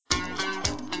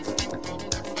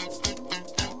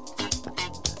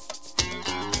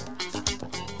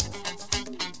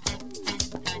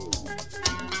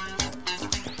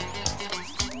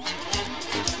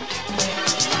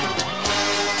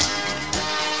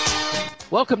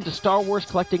Welcome to Star Wars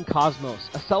Collecting Cosmos,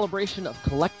 a celebration of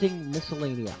collecting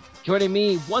miscellanea. Joining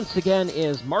me once again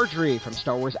is Marjorie from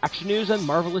Star Wars Action News and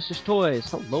Marvelicious Toys.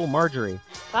 Hello, Marjorie.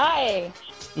 Hi.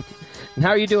 And how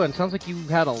are you doing? Sounds like you've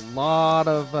had a lot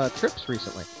of trips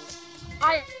recently.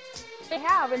 I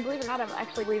have, and believe it or not, I'm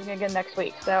actually leaving again next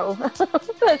week, so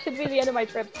that should be the end of my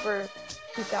trips for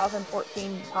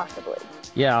 2014, possibly.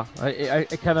 Yeah, I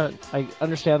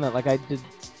understand that. Like, I did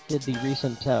the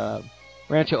recent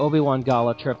Rancho Obi-Wan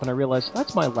Gala trip, and I realized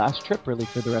that's my last trip, really,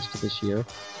 for the rest of this year.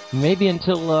 Maybe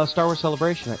until Star Wars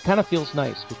Celebration. It kind of feels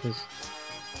nice, because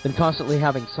I've been constantly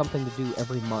having something to do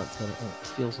every month, and it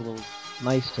feels a little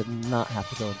nice to not have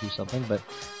to go and do something. But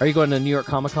are you going to New York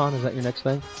Comic Con? Is that your next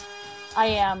thing? I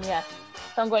am, yes.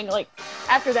 So I'm going to,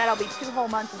 after that, I'll be 2 whole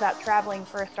months without traveling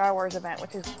for a Star Wars event,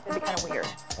 which is going to be kind of weird.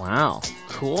 Wow,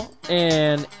 cool.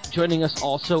 And joining us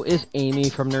also is Amy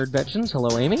from Nerdvettions.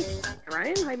 Hello, Amy.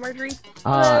 Ryan, hi, Marjorie.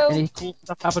 Hello. Any cool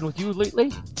stuff happened with you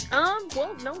lately?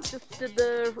 Well, no, just did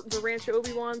the Rancho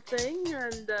Obi-Wan thing,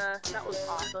 and that was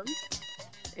awesome.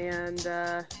 And,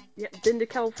 yeah, been to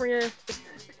California,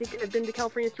 I think I've been to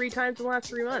California 3 times in the last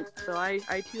 3 months, so I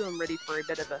too am ready for a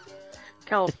bit of a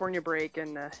California break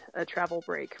and a travel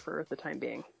break for the time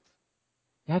being.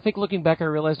 Yeah, I think looking back, I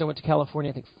realized I went to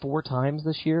California, 4 times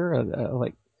this year.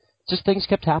 Just things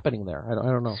kept happening there. I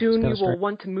don't know. Soon you will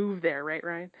want to move there, right,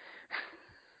 Ryan?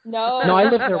 No, I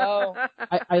lived there. No.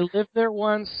 I lived there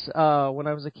once when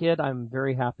I was a kid. I'm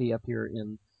very happy up here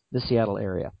in the Seattle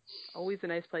area. Always a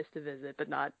nice place to visit, but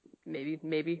not maybe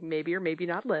or maybe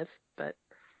not live, but...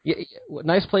 Yeah,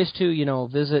 nice place to,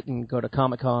 visit and go to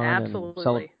Comic-Con and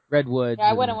celebrate Redwoods.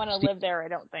 Yeah, I wouldn't want to live there, I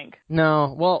don't think.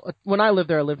 No, well, when I lived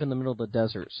there, I lived in the middle of the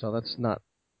desert, so that's not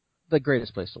the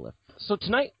greatest place to live. So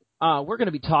tonight, we're going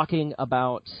to be talking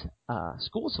about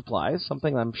school supplies,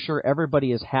 something I'm sure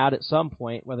everybody has had at some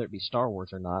point, whether it be Star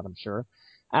Wars or not, I'm sure.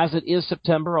 As it is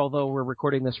September, although we're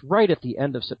recording this right at the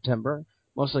end of September,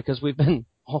 mostly because we've been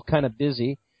all kind of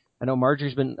busy. I know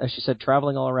Marjorie's been, as she said,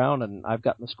 traveling all around, and I've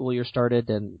gotten the school year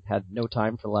started and had no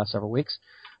time for the last several weeks.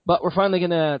 But we're finally going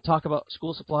to talk about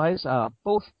school supplies,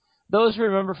 both those we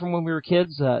remember from when we were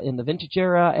kids in the vintage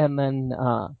era, and then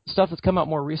stuff that's come out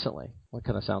more recently. What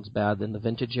kind of sounds bad in the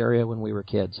vintage era when we were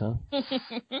kids, huh?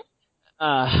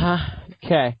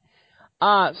 Okay.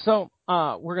 So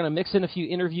we're going to mix in a few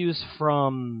interviews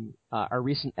from our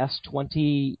recent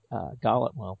S20 gala,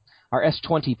 our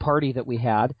S20 party that we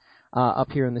had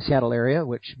up here in the Seattle area,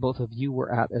 which both of you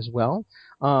were at as well.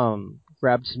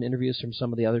 Grabbed some interviews from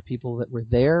some of the other people that were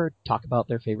there, talk about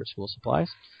their favorite school supplies.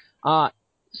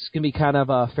 It's going to be kind of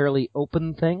a fairly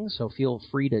open thing, so feel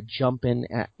free to jump in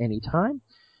at any time.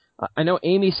 I know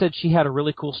Amy said she had a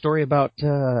really cool story about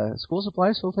school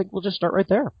supplies, so I think we'll just start right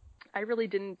there. I really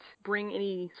didn't bring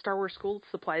any Star Wars school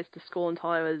supplies to school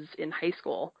until I was in high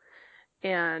school.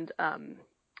 And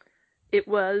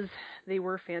they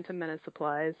were Phantom Menace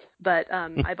supplies. But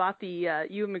I bought the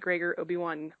Ewan McGregor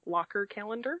Obi-Wan locker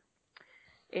calendar.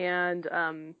 And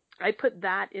I put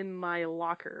that in my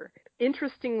locker.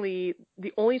 Interestingly,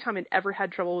 the only time I'd ever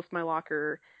had trouble with my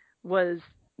locker was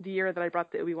the year that I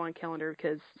brought the Obi-Wan calendar,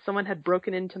 because someone had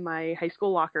broken into my high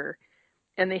school locker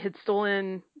and they had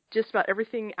stolen just about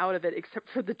everything out of it except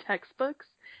for the textbooks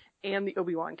and the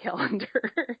Obi-Wan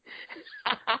calendar,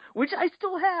 which I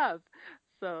still have.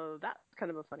 So that's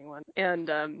kind of a funny one. And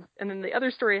then the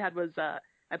other story I had was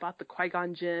I bought the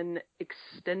Qui-Gon Jinn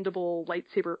extendable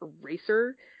lightsaber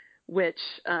eraser, which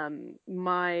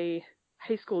my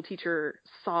high school teacher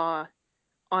saw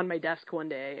on my desk one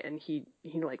day, and he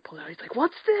pulled it out. He's like,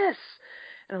 "What's this?"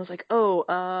 And I was like,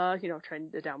 trying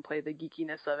to downplay the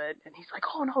geekiness of it. And he's like,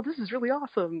 "Oh no, this is really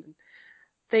awesome." And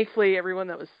thankfully, everyone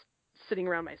that was sitting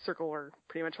around my circle were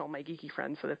pretty much all my geeky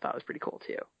friends, so they thought it was pretty cool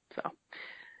too. So,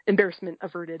 embarrassment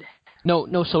averted.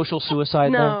 No social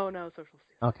suicide. No social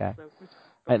suicide. Okay.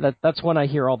 So, that's one I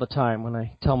hear all the time when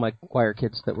I tell my choir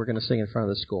kids that we're going to sing in front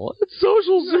of the school. It's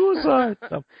social suicide.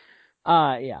 So,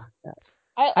 yeah.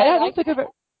 I don't think I've ever...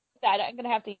 that. I'm going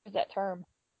to have to use that term.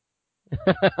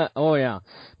 Oh yeah,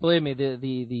 believe me,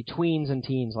 the tweens and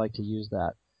teens like to use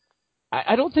that.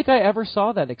 I don't think I ever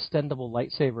saw that extendable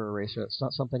lightsaber eraser. It's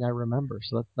not something I remember,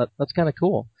 so that's kind of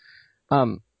cool.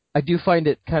 I do find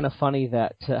it kind of funny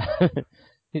that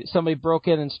somebody broke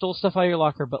in and stole stuff out of your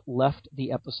locker, but left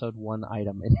the episode 1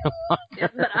 item in your locker. Yeah,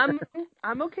 but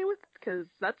I'm okay with it, because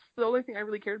that's the only thing I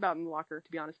really cared about in the locker,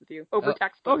 to be honest with you, over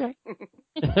textbooks.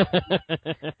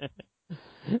 Okay.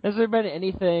 Has there been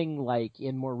anything,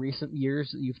 in more recent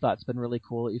years that you've thought's been really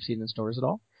cool that you've seen in stores at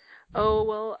all? Oh,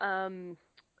 well, I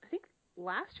think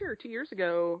last year or 2 years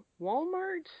ago,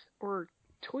 Walmart or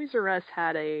Toys R Us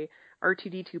had a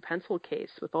R2D2 pencil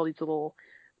case with all these little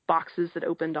boxes that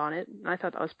opened on it. And I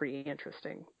thought that was pretty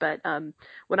interesting. But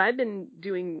what I've been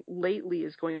doing lately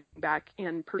is going back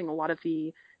and purchasing a lot of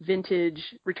the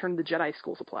vintage Return of the Jedi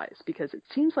school supplies, because it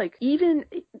seems like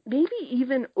maybe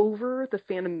even over The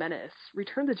Phantom Menace,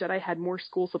 Return of the Jedi had more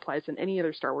school supplies than any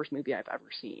other Star Wars movie I've ever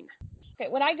seen. Okay,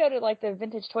 when I go to like the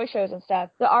vintage toy shows and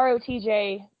stuff, the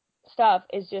ROTJ stuff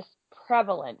is just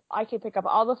prevalent. I can pick up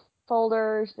all the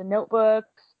folders, the notebooks,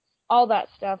 all that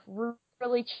stuff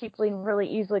really cheaply and really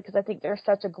easily because I think there's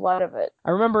such a glut of it.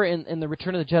 I remember in the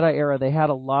Return of the Jedi era, they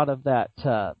had a lot of that,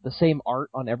 the same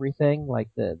art on everything, like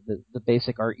the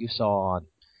basic art you saw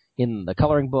in the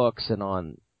coloring books and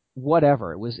on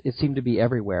whatever. It seemed to be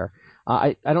everywhere.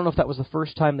 I don't know if that was the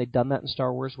first time they'd done that in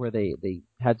Star Wars, where they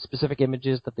had specific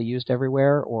images that they used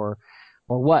everywhere, or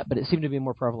what, but it seemed to be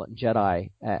more prevalent in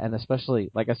Jedi, and especially,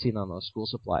 like I've seen on those school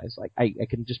supplies. Like I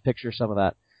can just picture some of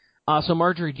that. So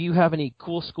Marjorie, do you have any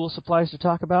cool school supplies to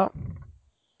talk about?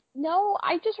 No,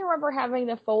 I just remember having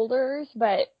the folders,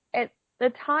 but at the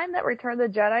time that Return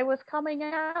of the Jedi was coming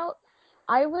out,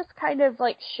 I was kind of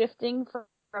like shifting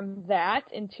from that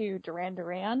into Duran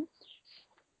Duran.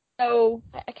 So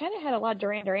I kind of had a lot of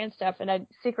Duran Duran stuff, and I'd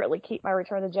secretly keep my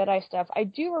Return of the Jedi stuff. I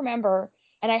do remember,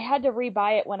 and I had to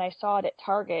rebuy it when I saw it at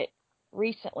Target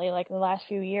recently, like in the last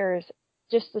few years,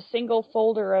 just the single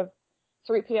folder of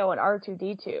 3PO and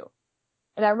R2D2.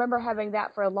 And I remember having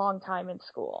that for a long time in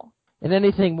school. And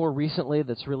anything more recently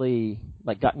that's really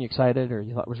like gotten you excited or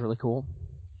you thought was really cool?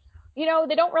 You know,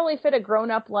 they don't really fit a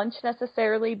grown-up lunch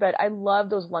necessarily, but I love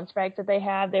those lunch bags that they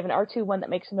have. They have an R2 one that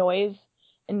makes noise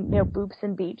and, boops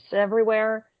and beeps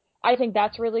everywhere. I think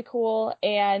that's really cool.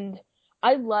 And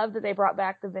I love that they brought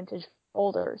back the vintage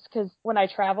folders, because when I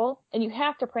travel, and you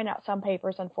have to print out some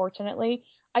papers, unfortunately,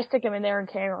 I stick them in there and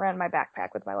carry them around my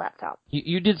backpack with my laptop.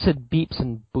 You did said beeps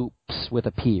and boops with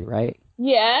a P, right?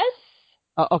 Yes.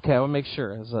 Okay, I want to make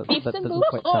sure. Beeps that and doesn't boops.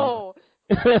 quite sound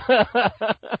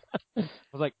I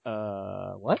was like,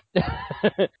 what?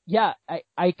 Yeah,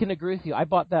 I can agree with you. I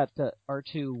bought that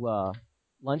R2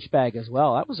 lunch bag as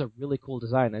well. That was a really cool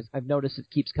design. I've noticed it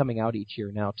keeps coming out each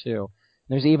year now, too.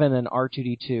 There's even an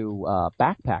R2D2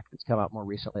 backpack that's come out more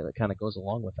recently that kind of goes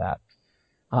along with that.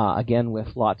 Again,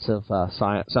 with lots of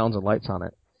sounds and lights on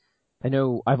it. I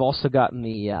know I've also gotten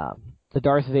the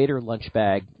Darth Vader lunch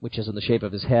bag, which is in the shape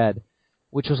of his head,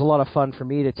 which was a lot of fun for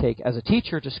me to take as a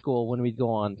teacher to school when we'd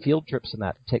go on field trips and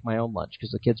that, to take my own lunch,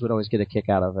 because the kids would always get a kick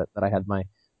out of it, that I had my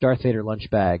Darth Vader lunch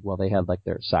bag while they had like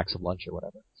their sacks of lunch or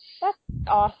whatever. That's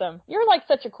awesome. You're like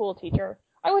such a cool teacher.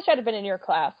 I wish I'd have been in your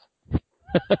class.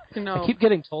 I keep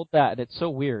getting told that, and it's so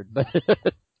weird. But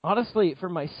honestly, for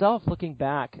myself, looking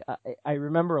back, I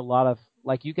remember a lot of,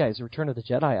 like you guys, Return of the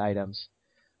Jedi items.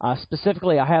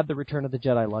 Specifically, I had the Return of the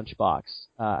Jedi lunchbox,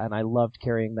 and I loved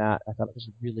carrying that. I thought it was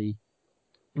a really,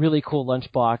 really cool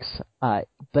lunchbox.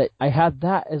 But I had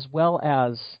that as well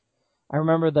as, I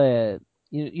remember the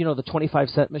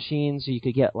 25-cent machines, so you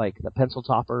could get like the pencil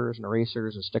toppers and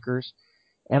erasers and stickers.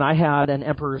 And I had an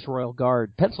Emperor's Royal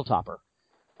Guard pencil topper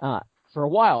for a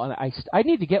while, and I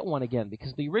need to get one again,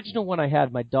 because the original one I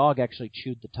had, my dog actually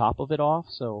chewed the top of it off,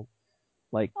 so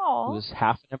like Aww. It was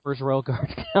half an Emperor's Royal Guard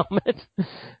helmet.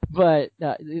 But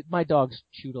my dog's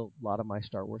chewed a lot of my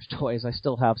Star Wars toys. I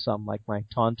still have some, like my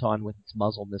Tauntaun with its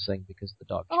muzzle missing because the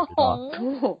dog chewed it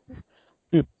off.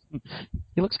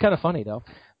 He looks kind of funny, though.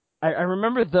 I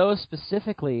remember those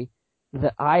specifically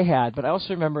that I had, but I also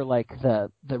remember like the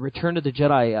Return of the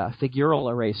Jedi figural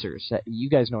erasers. You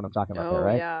guys know what I'm talking about there,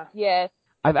 right? Yeah. Yes.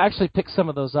 I've actually picked some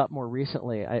of those up more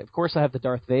recently. Of course, I have the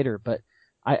Darth Vader, but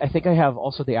I think I have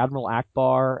also the Admiral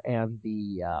Akbar and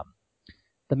the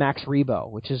Max Rebo,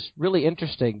 which is really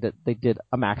interesting that they did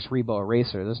a Max Rebo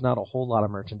eraser. There's not a whole lot of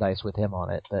merchandise with him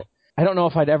on it, but I don't know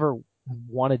if I'd ever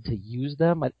wanted to use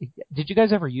them. Did you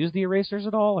guys ever use the erasers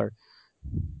at all, or?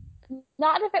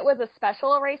 Not if it was a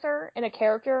special eraser and a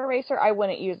character eraser, I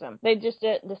wouldn't use them. They just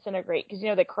disintegrate because,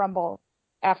 they crumble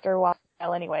after a while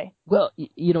anyway. Well,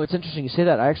 it's interesting you say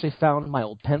that. I actually found my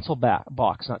old pencil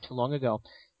box not too long ago,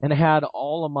 and it had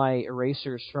all of my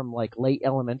erasers from like late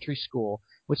elementary school,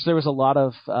 which there was a lot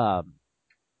of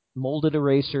molded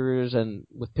erasers and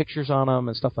with pictures on them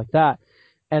and stuff like that.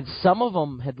 And some of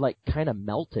them had like kind of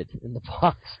melted in the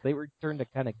box. They were turned to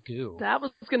kind of goo. That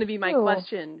was going to be my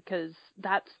question, because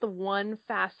that's the one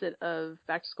facet of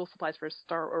back to school supplies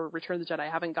for Return of the Jedi I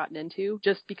haven't gotten into,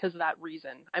 just because of that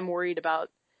reason. I'm worried about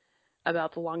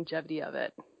the longevity of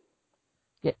it.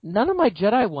 Yeah, none of my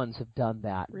Jedi ones have done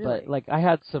that. Really? But like I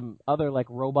had some other like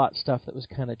robot stuff that was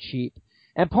kind of cheap.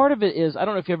 And part of it is, I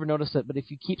don't know if you ever noticed it, but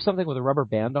if you keep something with a rubber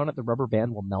band on it, the rubber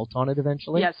band will melt on it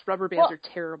eventually. Yes, rubber bands are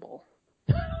terrible.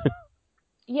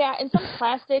 Yeah, and some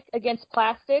plastic against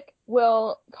plastic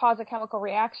will cause a chemical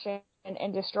reaction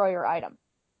and destroy your item.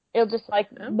 It'll just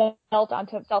melt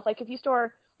onto itself. Like if you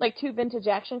store like 2 vintage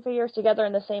action figures together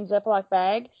in the same Ziploc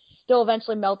bag, they'll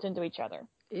eventually melt into each other.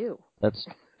 Ew. That's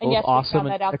And both yes, awesome we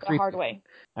found that and out the hard way.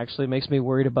 Actually makes me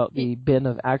worried about the bin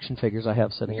of action figures I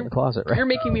have sitting in the closet right You're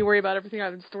making me worry about everything I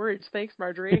have in storage. Thanks,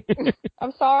 Marjorie.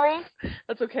 I'm sorry.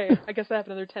 That's okay. I guess I have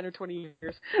another 10 or 20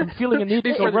 years. I'm feeling a need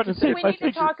to go run and see if my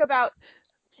figures.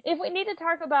 If we need to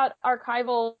talk about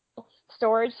archival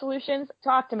storage solutions,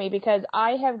 talk to me, because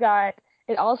I have got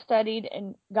it all studied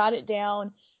and got it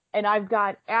down, and I've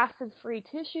got acid-free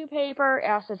tissue paper,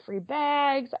 acid-free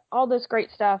bags, all this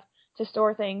great stuff to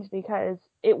store things because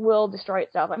it will destroy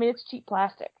itself. I mean, it's cheap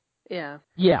plastic. Yeah.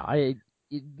 Yeah,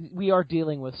 we are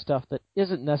dealing with stuff that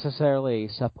isn't necessarily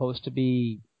supposed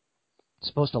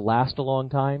to last a long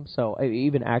time. So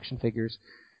even action figures.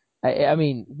 I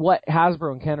mean, what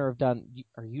Hasbro and Kenner have done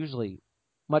are usually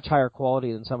much higher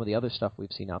quality than some of the other stuff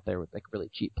we've seen out there with like really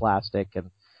cheap plastic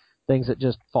and things that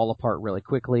just fall apart really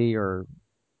quickly or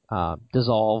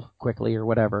dissolve quickly or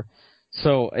whatever.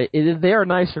 So they are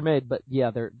nicer made, but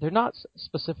yeah, they're not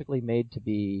specifically made to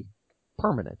be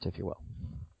permanent, if you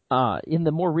will. In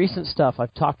the more recent stuff,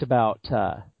 I've talked about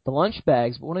the lunch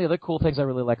bags, but one of the other cool things I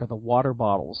really like are the water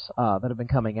bottles that have been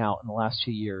coming out in the last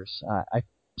 2 years. I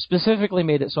specifically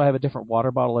made it so I have a different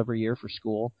water bottle every year for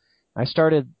school. I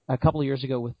started a couple of years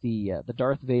ago with the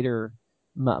Darth Vader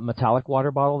metallic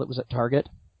water bottle that was at Target.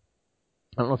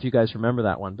 I don't know if you guys remember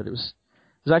that one, but it was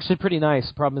actually pretty nice.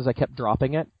 The problem is I kept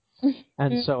dropping it,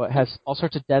 and so it has all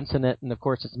sorts of dents in it, and of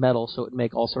course it's metal, so it would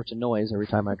make all sorts of noise every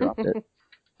time I dropped it.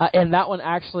 And that one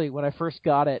actually, when I first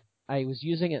got it, I was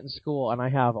using it in school, and I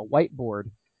have a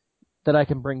whiteboard that I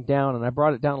can bring down, and I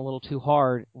brought it down a little too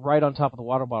hard right on top of the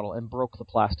water bottle and broke the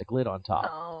plastic lid on top.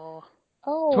 Oh.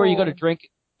 It's where you go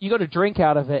to drink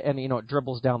out of it, and it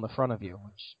dribbles down the front of you,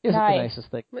 which isn't the nicest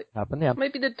thing that happened. Yeah.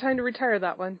 Might be the time to retire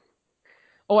that one.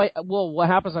 Oh, well, what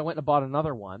happens? I went and bought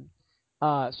another one,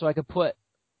 so I could put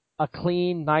a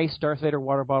clean, nice Darth Vader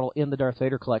water bottle in the Darth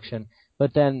Vader collection,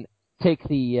 but then take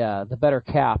the better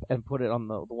cap and put it on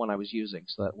the one I was using,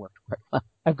 so that worked quite well.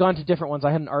 I've gone to different ones.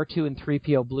 I had an R2 and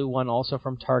 3PO blue one also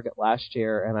from Target last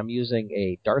year, and I'm using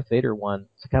a Darth Vader one.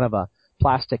 It's kind of a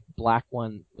plastic black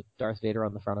one with Darth Vader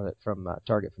on the front of it from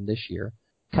Target from this year.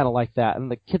 Kind of like that.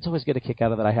 And the kids always get a kick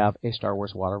out of that. I have a Star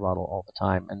Wars water bottle all the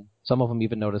time, and some of them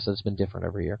even notice that it's been different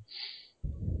every year.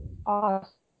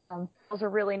 Awesome. Those are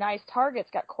really nice. Target's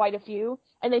got quite a few,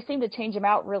 and they seem to change them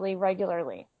out really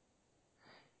regularly.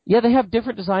 Yeah, they have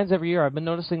different designs every year. I've been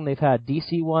noticing they've had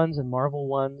DC ones and Marvel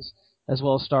ones, as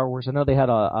well as Star Wars. I know they had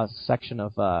a section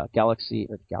of Guardians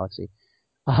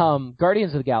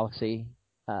of the Galaxy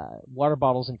water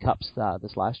bottles and cups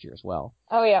this last year as well.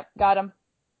 Oh, yeah, got them.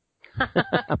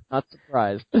 I'm not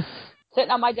surprised.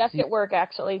 Sitting on my desk at work,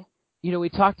 actually.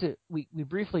 We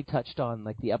briefly touched on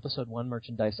like the Episode 1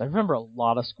 merchandise. I remember a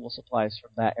lot of school supplies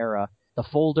from that era. The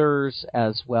folders,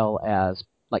 as well as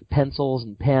like pencils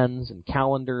and pens and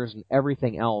calendars and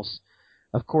everything else.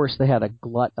 Of course, they had a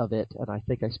glut of it, and I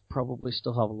think I probably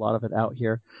still have a lot of it out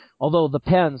here. Although the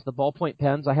pens, the ballpoint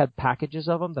pens, I had packages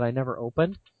of them that I never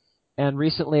opened. And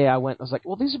recently I was like,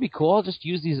 well, these would be cool. I'll just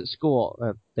use these at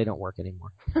school. They don't work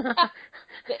anymore.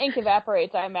 The ink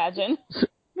evaporates, I imagine.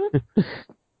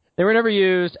 They were never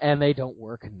used, and they don't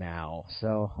work now.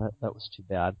 So that was too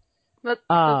bad. That's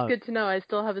good to know. I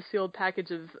still have a sealed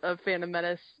package of Phantom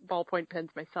Menace ballpoint pens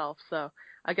myself, so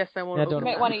I guess I won't open them.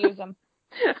 You might want to use them.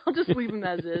 I'll just leave them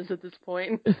as is at this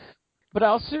point. But I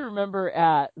also remember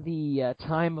at the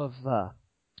time of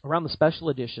around the special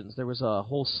editions, there was a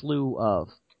whole slew of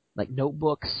like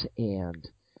notebooks and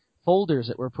folders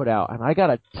that were put out, and I got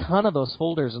a ton of those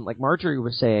folders. And like Marjorie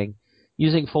was saying,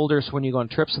 using folders when you go on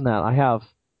trips and that, I have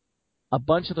a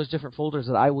bunch of those different folders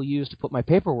that I will use to put my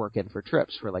paperwork in for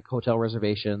trips, for like hotel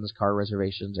reservations, car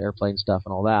reservations, airplane stuff,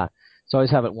 and all that. So I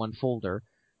always have it in one folder.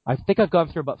 I think I've gone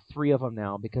through about 3 of them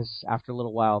now, because after a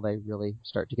little while they really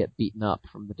start to get beaten up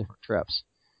from the different trips.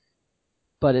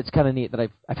 But it's kind of neat that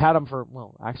I've had them for,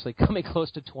 well, actually coming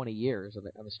close to 20 years, and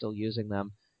I'm still using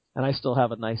them. And I still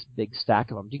have a nice big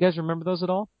stack of them. Do you guys remember those at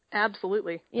all?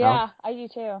 Absolutely. Yeah, I do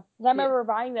too. I remember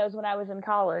buying those when I was in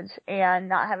college and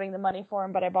not having the money for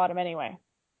them, but I bought them anyway.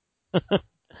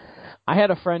 I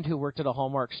had a friend who worked at a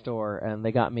Hallmark store, and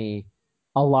they got me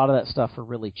a lot of that stuff for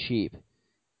really cheap.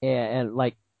 And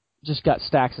like, just got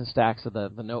stacks and stacks of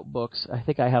the notebooks. I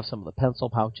think I have some of the pencil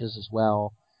pouches as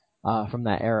well from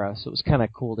that era. So it was kind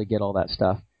of cool to get all that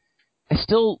stuff.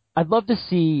 I'd love to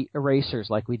see erasers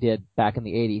like we did back in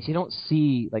the 80s. You don't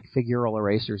see like figural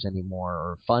erasers anymore,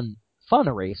 or fun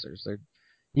erasers.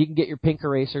 You can get your pink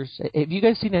erasers. Have you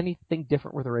guys seen anything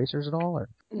different with erasers at all? Or?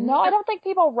 No, I don't think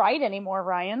people write anymore,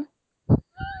 Ryan.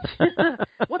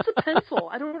 What's a pencil?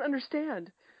 I don't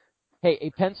understand. Hey,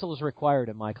 a pencil is required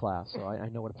in my class, so I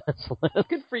know what a pencil is.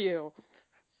 Good for you.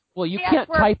 Well, you can't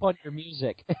type on your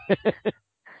music.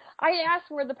 I asked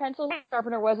where the pencil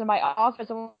sharpener was in my office,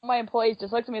 and one of my employees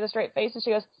just looked at me with a straight face, and she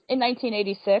goes, in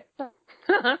 1986.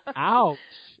 Ouch.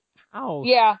 Ouch.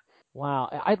 Yeah.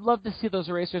 Wow. I'd love to see those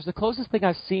erasers. The closest thing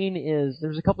I've seen is, there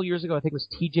was a couple years ago, I think it was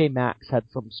TJ Maxx had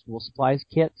some school supplies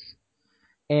kits,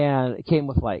 and it came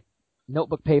with, like,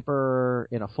 notebook paper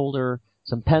in a folder,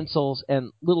 some pencils,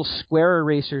 and little square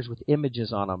erasers with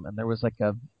images on them. And there was, like,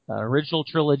 an original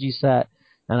trilogy set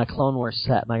and a Clone Wars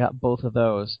set, and I got both of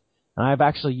those. And I've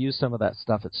actually used some of that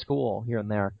stuff at school here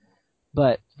and there.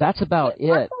 But that's about it.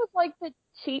 Aren't those like the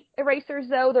cheap erasers,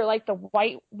 though? They're like the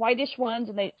whitish ones,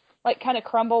 and they like kind of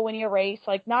crumble when you erase.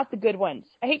 Like, not the good ones.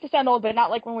 I hate to sound old, but not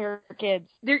like when we were kids.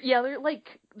 They're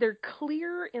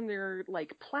clear and they're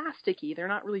like plasticky. They're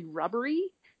not really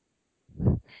rubbery.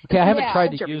 Okay, I haven't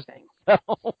tried to use them.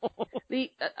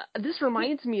 This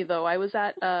reminds me, though, I was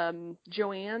at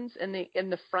Joann's, and in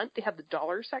the front they have the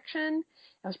dollar section.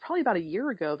 It was probably about a year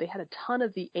ago. They had a ton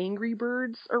of the Angry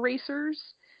Birds erasers,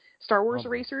 Star Wars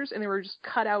erasers, and they were just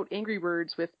cut out Angry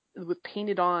Birds with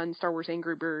painted on Star Wars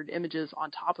Angry Bird images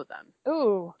on top of them.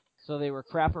 Ooh. So they were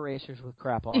crap erasers with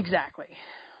crap on them. Exactly.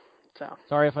 So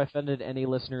sorry if I offended any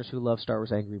listeners who love Star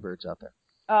Wars Angry Birds out there.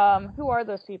 Who are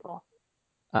those people?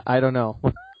 I don't know.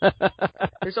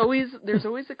 There's always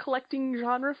a collecting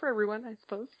genre for everyone, I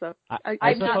suppose. So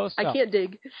I can't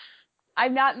dig.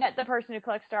 I've not met the person who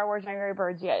collects Star Wars Angry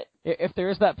Birds yet. If there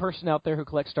is that person out there who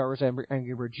collects Star Wars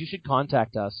Angry Birds, you should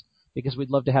contact us, because we'd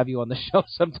love to have you on the show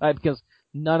sometime, because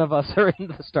none of us are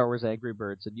into the Star Wars Angry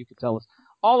Birds, and you can tell us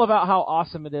all about how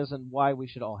awesome it is and why we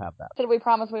should all have that. So we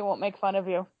promise we won't make fun of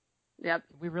you. Yep.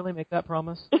 Did we really make that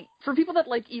promise? For people that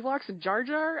like Ewoks and Jar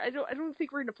Jar, I don't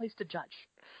think we're in a place to judge.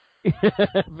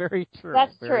 Very true.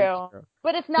 That's true.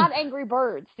 But it's not Angry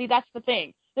Birds. See, that's the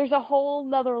thing. There's a whole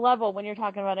nother level when you're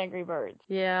talking about Angry Birds.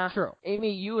 Yeah. True.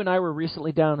 Amy, you and I were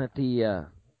recently down at the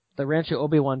Rancho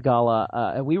Obi-Wan Gala,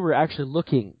 and we were actually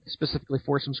looking specifically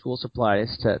for some school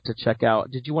supplies to check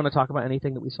out. Did you want to talk about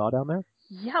anything that we saw down there?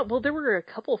 Yeah, well, there were a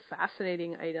couple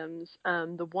fascinating items.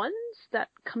 The ones that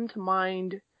come to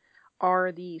mind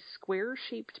are the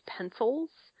square-shaped pencils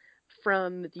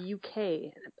from the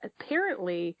UK.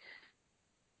 Apparently,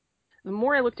 the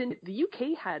more I looked into it, the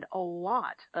UK had a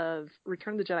lot of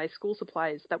Return of the Jedi school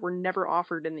supplies that were never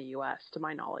offered in the US, to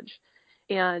my knowledge.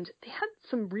 And they had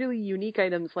some really unique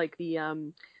items like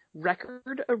the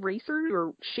record erasers,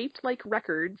 were shaped like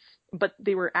records, but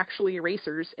they were actually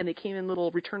erasers, and they came in little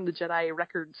Return of the Jedi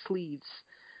record sleeves.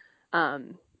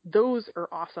 Those are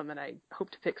awesome, and I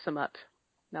hope to pick some up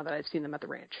now that I've seen them at the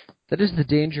ranch. That is the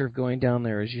danger of going down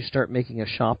there, is you start making a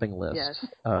shopping list. Yes.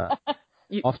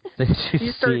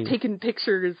 You start taking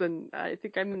pictures, and I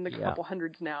think I'm in the couple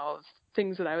hundreds now of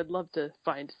things that I would love to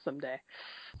find someday.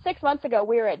 6 months ago,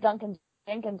 we were at Duncan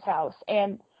Jenkins' house,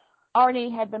 and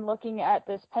Arnie had been looking at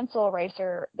this pencil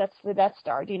eraser that's the Death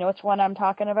Star. Do you know which one I'm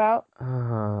talking about?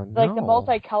 No. Like the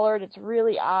multicolored, it's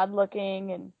really odd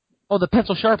looking. And oh, the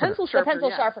pencil sharpener. The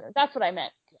pencil sharpener. That's what I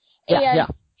meant. Yeah.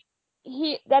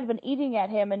 That had been eating at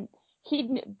him, and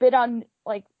he bid on,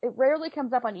 like, it rarely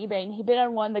comes up on eBay, and he bid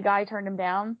on one. The guy turned him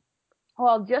down.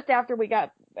 Well, just after we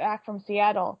got back from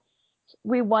Seattle,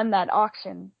 we won that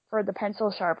auction for the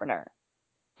pencil sharpener.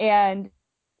 And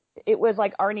it was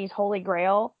like Arnie's holy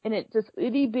grail, and it's this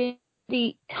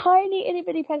tiny itty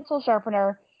bitty pencil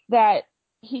sharpener that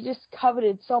he just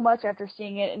coveted so much after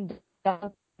seeing it in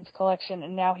Duncan's collection,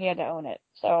 and now he had to own it.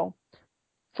 So,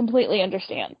 completely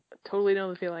understand. Totally know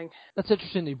the feeling. That's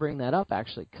interesting you bring that up,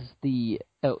 actually, because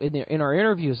in our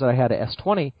interviews that I had at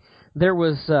S20, there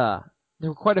were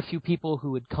quite a few people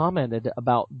who had commented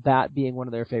about that being one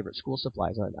of their favorite school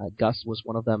supplies. Gus was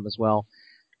one of them as well.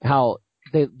 How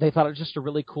they thought it was just a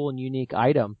really cool and unique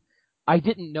item. I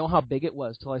didn't know how big it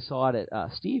was till I saw it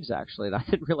at Steve's, actually, and I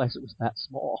didn't realize it was that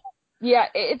small. Yeah,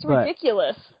 it's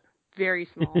ridiculous. Very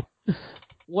small.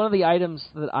 One of the items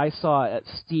that I saw at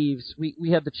Steve's,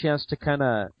 we had the chance to kind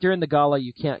of, during the gala,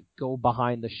 you can't go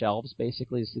behind the shelves,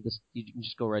 basically. So you can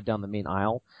just go right down the main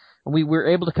aisle. And we were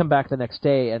able to come back the next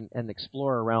day and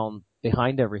explore around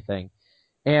behind everything.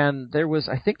 And there was,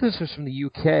 I think this was from the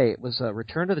UK, it was a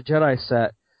Return to the Jedi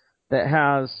set that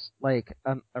has like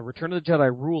a Return of the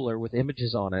Jedi ruler with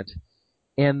images on it,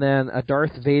 and then a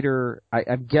Darth Vader,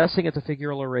 I'm guessing it's a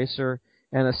figural eraser,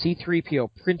 and a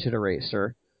C-3PO printed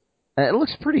eraser. It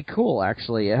looks pretty cool,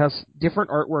 actually. It has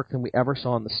different artwork than we ever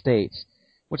saw in the States,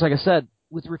 which, like I said,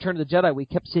 with Return of the Jedi, we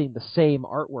kept seeing the same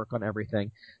artwork on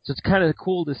everything. So it's kind of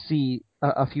cool to see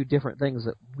a few different things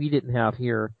that we didn't have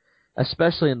here,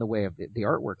 especially in the way of the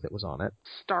artwork that was on it.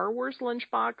 Star Wars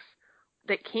lunchbox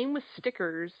that came with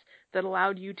stickers that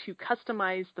allowed you to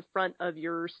customize the front of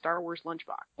your Star Wars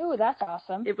lunchbox. Ooh, that's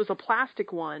awesome. It was a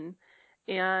plastic one,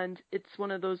 and it's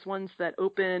one of those ones that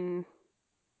open,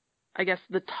 I guess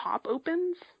the top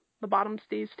opens, the bottom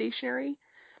stays stationary.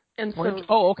 And so,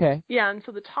 okay. Yeah, and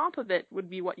so the top of it would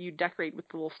be what you decorate with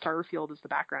the little star field as the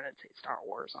background and say Star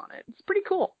Wars on it. It's pretty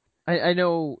cool. I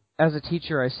know as a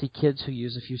teacher, I see kids who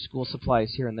use a few school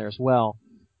supplies here and there as well.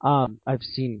 I've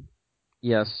seen,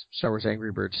 yes, Star Wars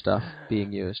Angry Bird stuff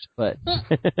being used, but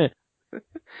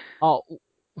oh,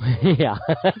 yeah.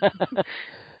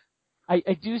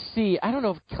 I do see. I don't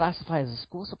know if it classifies as a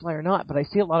school supply or not, but I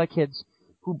see a lot of kids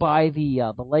who buy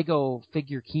the Lego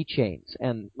figure keychains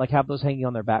and like have those hanging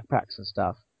on their backpacks and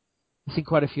stuff. I've seen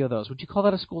quite a few of those. Would you call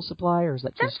that a school supply, or is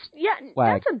that just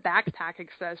swag? That's a backpack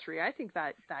accessory. I think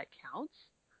that counts.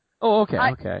 Oh, okay.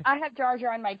 I have Jar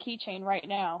Jar on my keychain right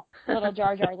now. Little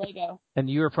Jar Jar Lego. And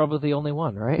you are probably the only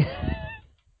one, right?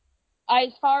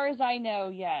 As far as I know,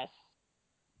 yes.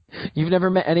 You've never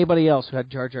met anybody else who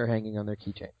had Jar Jar hanging on their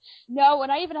keychain? No,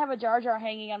 and I even have a Jar Jar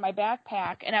hanging on my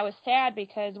backpack, and I was sad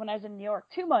because when I was in New York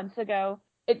 2 months ago,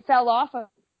 it fell off of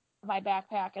my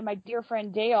backpack, and my dear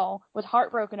friend Dale was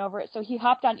heartbroken over it, so he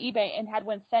hopped on eBay and had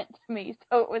one sent to me,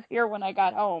 so it was here when I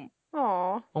got home.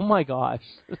 Aww. Oh my gosh.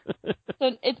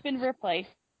 So it's been replaced,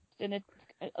 and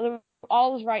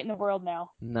all is right in the world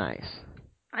now. Nice.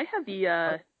 I had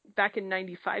the back in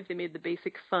 '95 they made the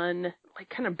Basic Fun like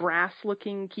kind of brass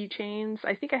looking keychains.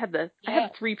 I think I had I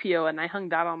had 3PO and I hung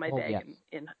that on my bag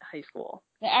in high school.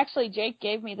 Actually, Jake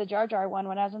gave me the Jar Jar one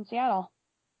when I was in Seattle.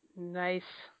 Nice.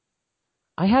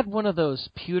 I had one of those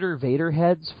pewter Vader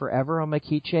heads forever on my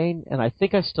keychain, and I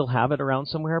think I still have it around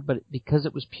somewhere, but because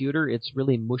it was pewter, it's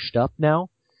really mushed up now.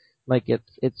 Like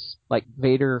it's like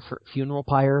Vader for funeral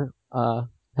pyre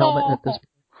helmet at this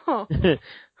point.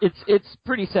 It's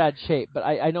pretty sad shape, but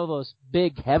I know those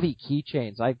big, heavy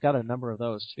keychains. I've got a number of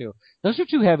those, too. Those are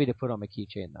too heavy to put on my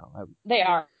keychain, though. They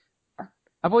are.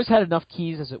 I've always had enough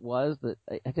keys as it was that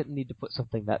I didn't need to put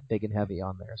something that big and heavy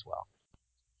on there as well.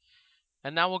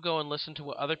 And now we'll go and listen to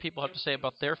what other people have to say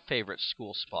about their favorite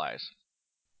school supplies.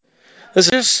 This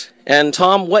is, and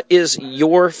Tom, what is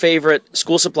your favorite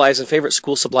school supplies and favorite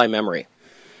school supply memory?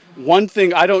 One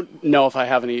thing, I don't know if I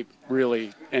have any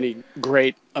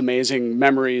great, amazing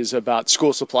memories about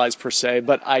school supplies per se,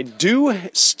 but I do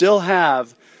still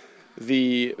have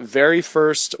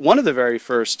one of the very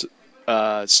first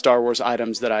Star Wars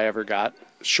items that I ever got,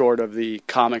 short of the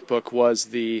comic book, was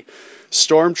the two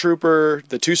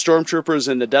Stormtroopers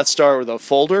in the Death Star with a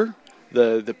folder.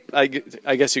 I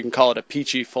guess you can call it a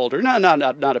peachy folder. No,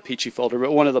 not a peachy folder,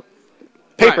 but one of the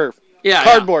paper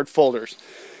cardboard folders.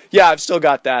 Yeah, I've still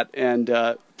got that,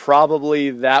 and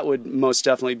probably that would most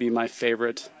definitely be my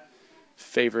favorite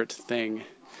thing.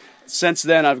 Since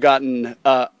then, I've gotten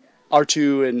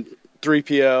R2 and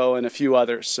 3PO and a few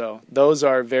others, so those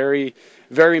are very,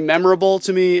 very memorable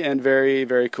to me and very,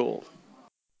 very cool.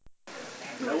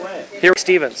 Here,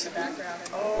 Stevens.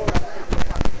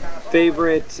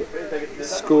 Favorite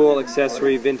school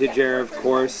accessory, vintage era, of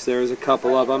course. There's a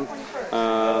couple of them.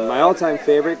 My all-time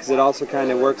favorite, because it also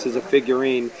kind of works as a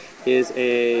figurine, is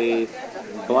a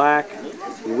black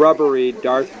rubbery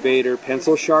Darth Vader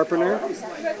pencil sharpener.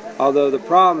 Although the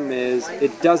problem is,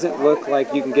 it doesn't look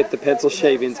like you can get the pencil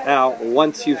shavings out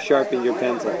once you've sharpened your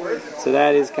pencil. So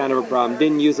that is kind of a problem.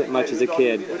 Didn't use it much as a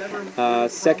kid.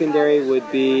 Secondary would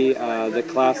be the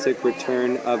classic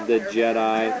Return of the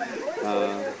Jedi.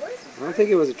 I don't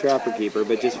think it was a Trapper Keeper,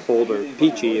 but just folder,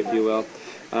 peachy, if you will.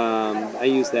 I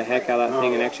use the heck out of that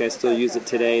thing, and actually I still use it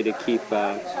today to keep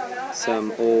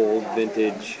some old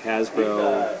vintage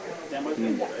Hasbro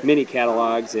mini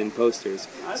catalogs and posters.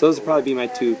 So those would probably be my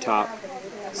two top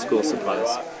school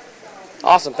supplies.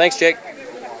 Awesome. Thanks, Jake.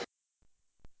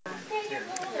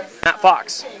 Matt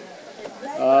Fox.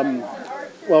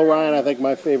 Well, Ryan, I think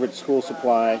my favorite school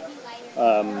supply,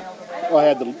 I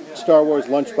had the Star Wars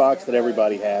lunchbox that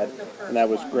everybody had, and that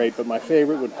was great, but my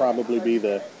favorite would probably be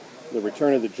the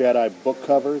Return of the Jedi book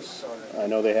covers. I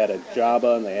know they had a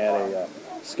Jabba and they had a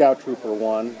Scout Trooper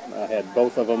one. I had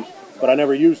both of them, but I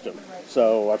never used them,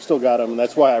 so I've still got them, and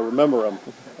that's why I remember them.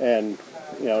 And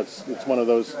it's one of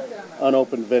those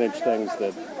unopened vintage things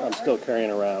that I'm still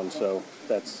carrying around, so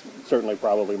that's certainly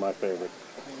probably my favorite.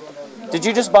 Did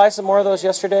you just buy some more of those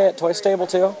yesterday at Toy Stable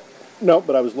too? No,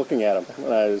 but I was looking at them,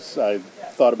 and I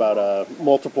thought about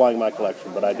multiplying my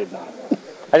collection, but I did not.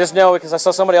 I just know because I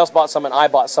saw somebody else bought some, and I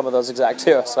bought some of those exact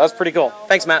too, so that's pretty cool.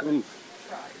 Thanks, Matt.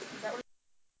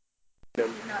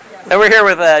 And we're here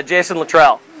with Jason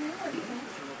Luttrell.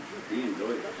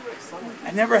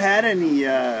 I never had any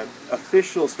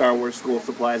official Star Wars school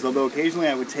supplies, although occasionally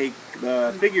I would take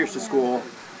the figures to school.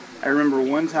 I remember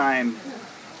one time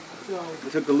I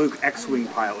took the Luke X-Wing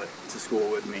pilot to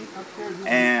school with me,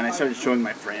 and I started showing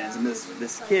my friends, and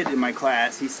this kid in my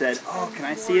class, he said, "Oh, can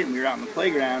I see it?" And we were out in the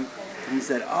playground, and he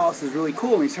said, "Oh, this is really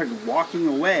cool," and he started walking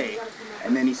away,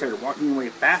 and then he started walking away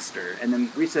faster, and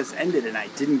then recess ended, and I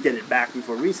didn't get it back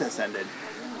before recess ended.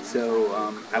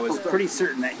 So I was pretty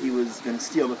certain that he was going to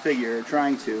steal the figure, or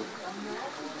trying to.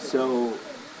 So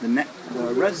the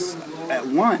rest at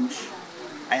lunch,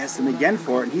 I asked him again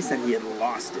for it, and he said he had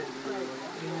lost it.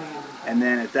 And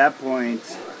then at that point,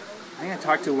 I think I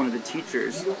talked to one of the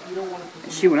teachers,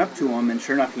 and she went up to him, and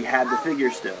sure enough, he had the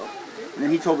figure still. And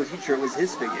then he told the teacher it was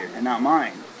his figure and not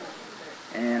mine.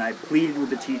 And I pleaded with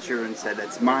the teacher and said,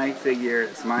 "That's my figure,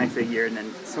 it's my figure." And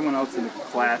then someone else in the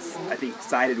class, I think,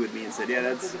 sided with me and said, "Yeah,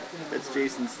 that's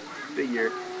Jason's figure."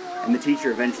 And the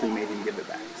teacher eventually made him give it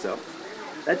back. So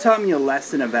that taught me a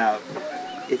lesson about,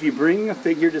 if you bring a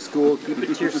figure to school, keep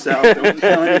it to yourself, don't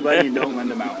tell anybody, and don't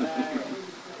lend them out.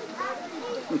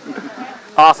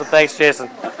 Awesome, thanks, Jason.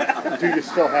 Do you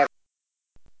still have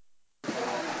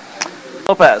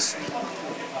Lopez?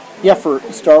 Yeah, for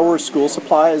Star Wars school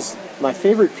supplies, my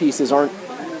favorite pieces aren't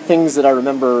things that I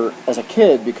remember as a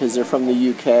kid because they're from the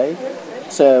UK.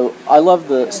 So I love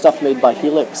the stuff made by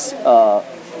Helix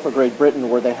for Great Britain,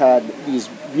 where they had these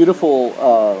beautiful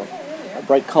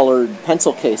bright-colored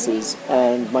pencil cases.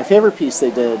 And my favorite piece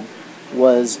they did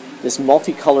was this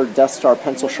multicolored Death Star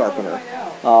pencil sharpener.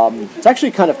 It's actually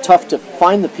kind of tough to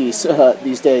find the piece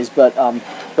these days, but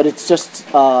it's just,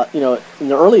 in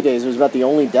the early days, it was about the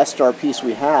only Death Star piece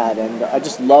we had, and I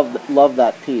just loved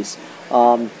that piece.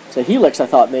 So Helix, I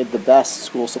thought, made the best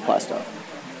school supply stuff.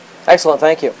 Excellent,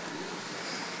 thank you.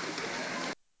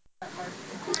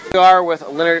 We are with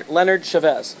Leonard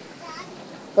Chavez.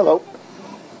 Hello.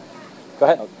 Go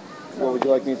ahead. What would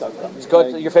you like me to talk about? Let's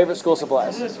go to your favorite school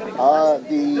supplies. The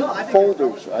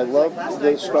folders. I love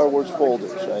the Star Wars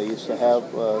folders. I used to have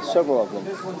several of them,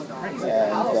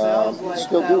 and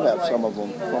still do have some of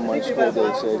them from my school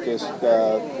days.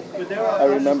 I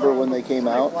remember when they came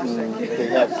out, and they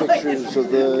have pictures of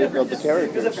the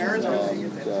characters, and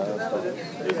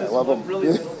I love them.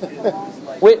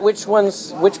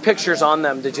 Which pictures on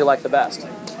them did you like the best?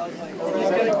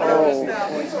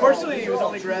 Unfortunately, he was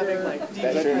only grabbing like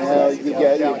t-shirts. You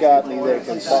got me there,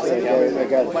 because I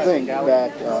got to think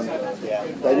back.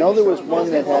 I know there was one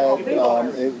that had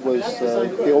it was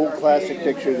the old classic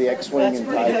picture of the X-wing and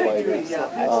TIE fighter,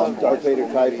 Darth Vader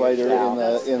TIE fighter in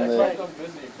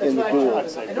the duel. I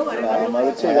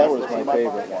would say that was my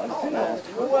favorite one.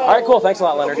 All right, cool. Thanks a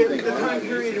lot, Leonard.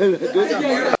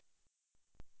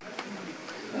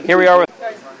 Here we are with.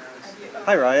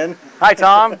 Hi, Ryan. Hi,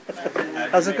 Tom.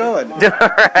 How's it going? Doing all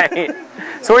right.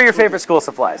 So what are your favorite school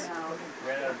supplies?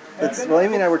 Well,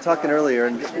 Amy and I were talking earlier,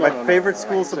 and my favorite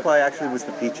school supply actually was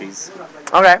the Peaches.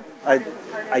 Okay.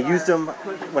 I used them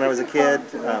when I was a kid.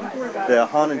 The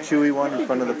Han and Chewie one in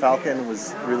front of the Falcon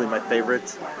was really my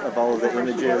favorite of all of the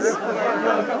images.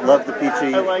 Loved the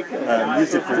Peachy.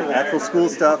 Used it for actual school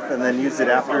stuff, and then used it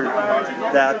after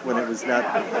that when it was not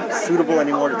suitable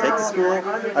anymore to take to school.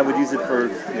 I would use it for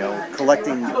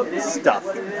collecting stuff,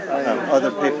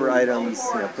 other paper items.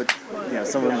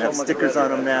 Some of them have stickers on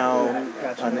them now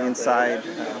on the inside,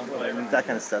 that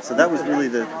kind of stuff. So that was really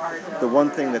the one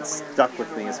thing that stuck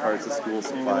with me as far as the school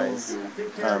supplies.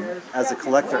 As a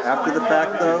collector after the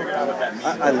fact, though,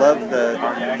 I love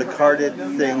the carded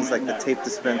things like the tape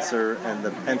dispenser and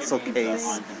the pencil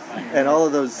case and all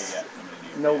of those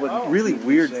really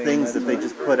weird things that they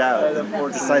just put out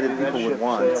and decided people would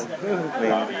want. I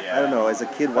mean, I don't know, as a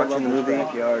kid watching the movie,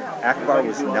 Akbar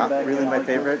was not really my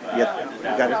favorite, yet you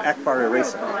got an Akbar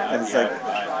eraser. And it's like,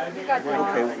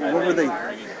 okay, what were they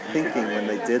thinking when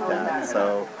they did that?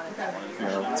 So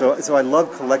I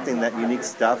love collecting that unique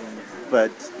stuff,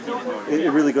 but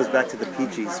it really goes back to the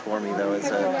Peaches for me, though, as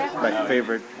my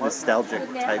favorite nostalgic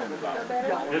type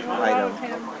item.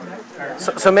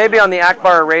 So maybe on the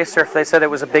Akbar eraser, if they said it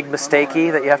was a big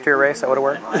mistakey that you have to erase, that would have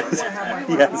worked?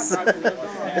 Yes.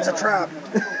 It's a trap.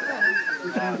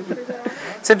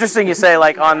 It's interesting you say,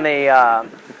 like, on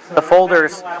the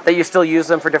folders that you still use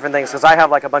them for different things, because I have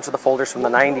like a bunch of the folders from the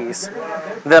 90s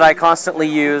that I constantly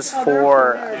use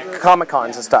for Comic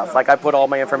Cons and stuff. Like I put all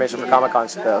my information for Comic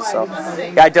Cons to those, so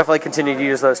yeah, I definitely continue to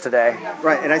use those today.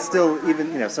 Right, and I still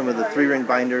even some of the 3-ring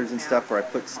binders and stuff where I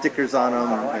put stickers on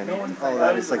them and all of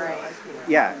that. It's like,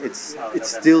 yeah, it's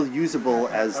still usable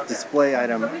as display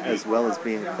item as well as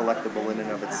being collectible in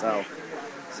and of itself.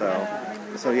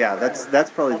 So yeah,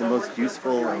 that's probably the most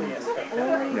useful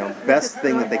and best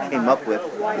thing that they came up with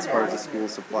as far as a school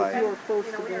supply. All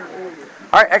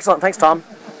right, excellent. Thanks, Tom.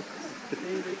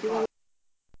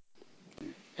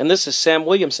 And this is Sam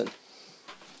Williamson.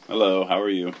 Hello, how are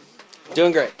you?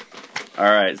 Doing great. All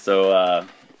right, so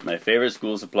my favorite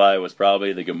school supply was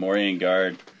probably the Gamorrean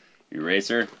Guard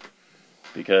eraser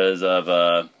because of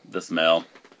the smell.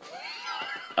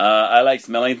 I like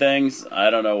smelling things. I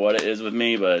don't know what it is with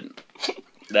me, but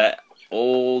that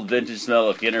old vintage smell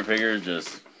of Kinder figures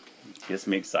just gets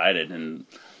me excited. And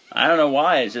I don't know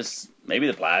why. It's just maybe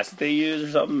the plastic they use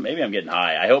or something. Maybe I'm getting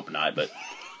high. I hope not, but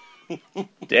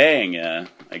dang.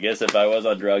 I guess if I was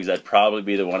on drugs, that'd probably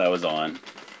be the one I was on.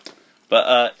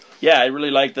 But yeah, I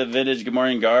really like the vintage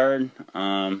Gamorrean Guard.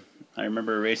 I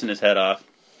remember erasing his head off.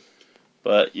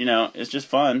 But, it's just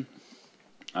fun.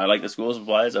 I like the school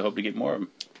supplies. I hope to get more of them.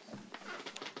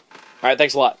 All right,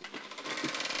 thanks a lot.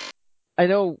 I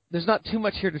know there's not too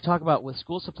much here to talk about with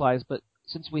school supplies, but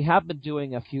since we have been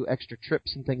doing a few extra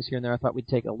trips and things here and there, I thought we'd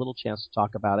take a little chance to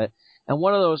talk about it. And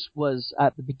one of those was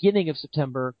at the beginning of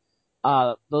September.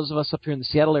 Those of us up here in the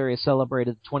Seattle area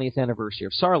celebrated the 20th anniversary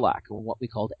of Sarlacc, or what we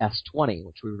called S20,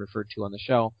 which we referred to on the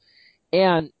show.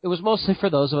 And it was mostly for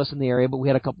those of us in the area, but we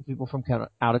had a couple people from kind of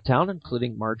out of town,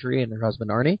 including Marjorie and her husband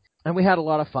Arnie. And we had a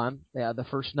lot of fun. The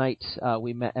first night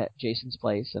we met at Jason's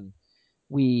place, and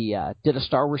we did a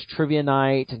Star Wars trivia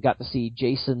night and got to see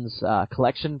Jason's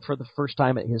collection for the first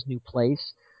time at his new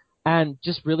place, and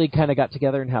just really kind of got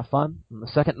together and have fun. And the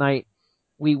second night,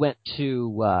 we went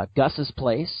to Gus's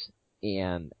place,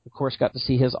 and of course got to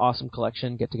see his awesome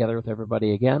collection, get together with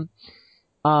everybody again.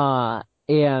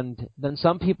 And then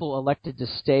some people elected to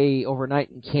stay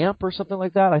overnight in camp or something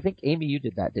like that. I think, Amy, you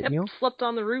did that, didn't you? Slept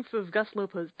on the roof of Gus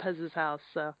Lopez's house,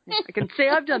 so I can say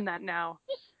I've done that now.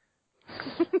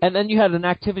 And then you had an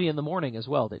activity in the morning as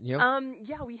well, didn't you?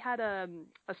 Yeah, we had a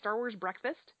Star Wars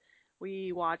breakfast.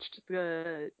 We watched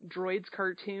the Droids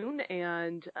cartoon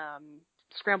and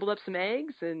scrambled up some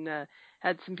eggs and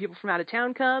had some people from out of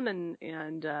town come, and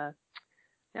that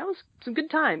was some good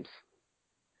times.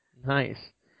 Nice.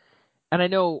 And I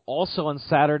know also on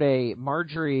Saturday,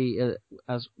 Marjorie,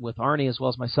 as with Arnie as well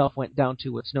as myself, went down to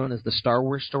what's known as the Star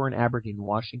Wars store in Aberdeen,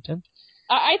 Washington.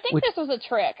 I think this was a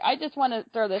trick. I just want to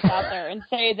throw this out there and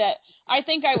say that I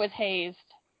think I was hazed.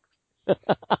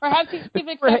 Perhaps you've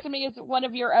accepted me as one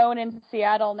of your own in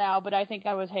Seattle now, but I think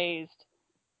I was hazed.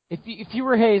 If you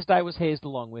were hazed, I was hazed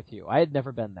along with you. I had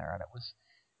never been there, and it was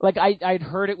like I'd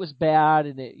heard it was bad,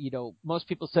 and most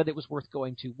people said it was worth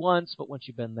going to once, but once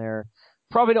you've been there,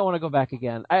 probably don't want to go back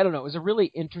again. I don't know. It was a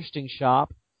really interesting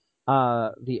shop.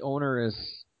 The owner is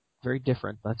very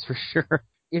different, that's for sure.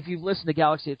 If you've listened to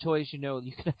Galaxy of Toys, you know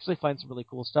you can actually find some really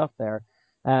cool stuff there.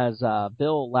 As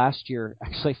Bill last year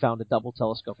actually found a double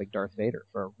telescopic Darth Vader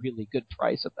for a really good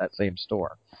price at that same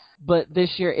store. But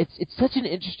this year, it's such an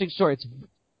interesting store. It's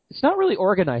not really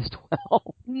organized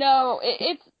well. No,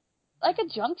 it's like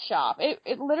a junk shop.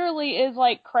 It literally is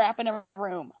like crap in a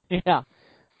room. Yeah.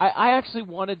 I actually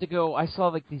wanted to go. I saw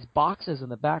like these boxes in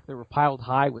the back that were piled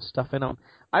high with stuff in them.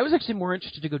 I was actually more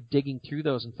interested to go digging through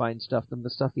those and find stuff than the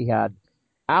stuff he had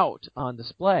out on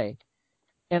display.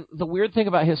 And the weird thing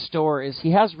about his store is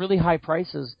he has really high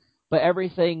prices, but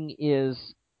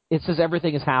it says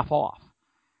everything is half off.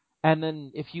 And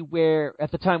then if you wear,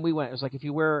 at the time we went, it was like if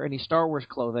you wear any Star Wars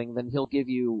clothing, then he'll give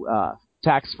you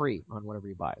tax-free on whatever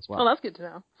you buy as well. Oh, that's good to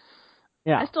know.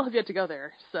 Yeah. I still have yet to go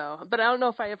there, but I don't know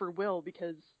if I ever will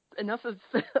because enough of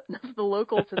the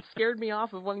locals have scared me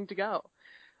off of wanting to go.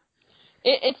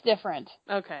 It's different.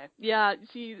 Okay. Yeah,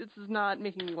 see, this is not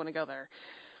making me want to go there.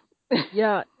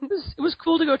 Yeah, it was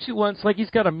cool to go to once. Like,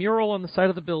 he's got a mural on the side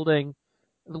of the building.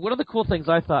 One of the cool things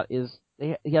I thought is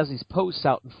he has these posts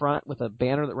out in front with a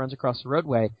banner that runs across the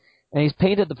roadway, and he's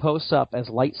painted the posts up as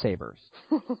lightsabers.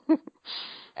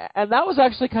 And that was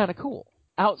actually kind of cool.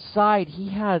 Outside, he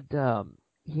had some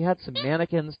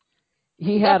mannequins.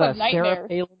 He had a Sarah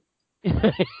Palin.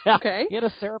 Okay. He had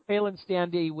a Sarah Palin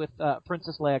standee with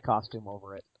Princess Leia costume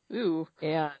over it. Ooh.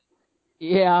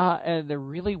 And a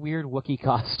really weird Wookiee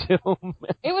costume.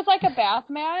 It was like a bath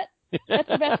mat. That's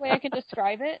the best way I can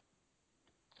describe it.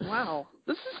 Wow.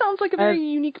 This sounds like a very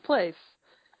unique place.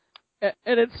 And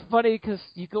it's funny because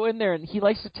you go in there and he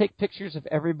likes to take pictures of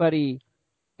everybody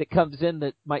that comes in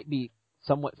that might be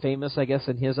somewhat famous, I guess,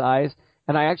 in his eyes.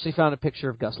 And I actually found a picture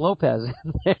of Gus Lopez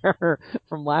in there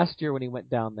from last year when he went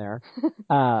down there.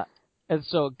 And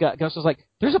so Gus was like,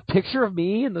 "There's a picture of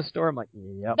me in the store." I'm like,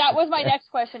 "Yep." That was my next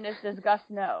question: does Gus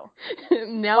know?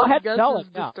 Now Gus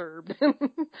is disturbed.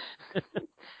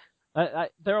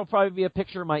 There'll probably be a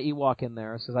picture of my Ewok in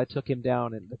there, because I took him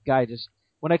down, and the guy just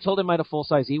when I told him I had a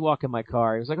full-size Ewok in my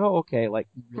car, he was like, "Oh, okay." Like,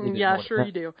 he really didn't know what it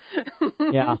meant. You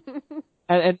do. Yeah.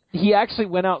 And he actually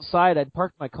went outside. I'd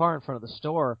parked my car in front of the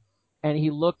store, and he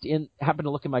happened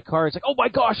to look in my car. He's like, "Oh my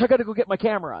gosh, I got to go get my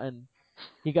camera!" And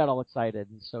he got all excited,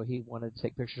 and so he wanted to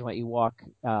take pictures of my Ewok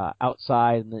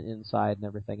outside and then inside and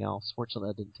everything else. Fortunately,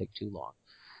 that didn't take too long.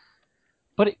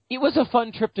 But it was a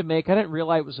fun trip to make. I didn't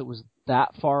realize it was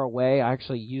that far away. I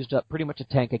actually used up pretty much a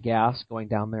tank of gas going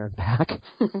down there and back.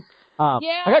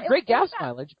 Yeah, I got great gas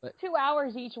mileage, but 2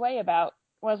 hours each way, about,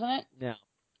 wasn't it? Yeah.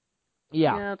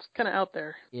 Yeah, it's kind of out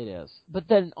there. It is. But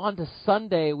then on to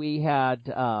Sunday, we had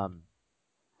our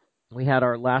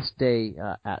last day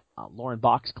at Lauren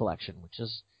Bach's collection, which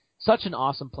is such an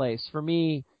awesome place. For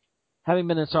me, having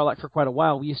been in Starlight for quite a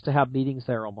while, we used to have meetings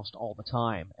there almost all the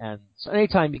time. And so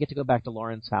anytime you get to go back to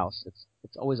Lauren's house,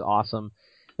 it's always awesome.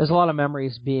 There's a lot of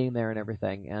memories being there and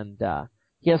everything. And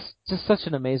he has just such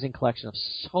an amazing collection of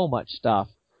so much stuff.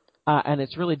 And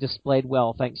it's really displayed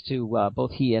well thanks to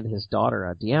both he and his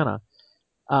daughter, Deanna.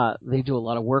 They do a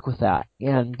lot of work with that.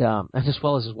 And as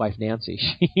well as his wife, Nancy.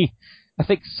 I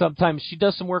think sometimes she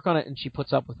does some work on it and she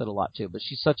puts up with it a lot too. But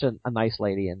she's such a nice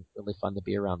lady and really fun to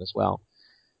be around as well.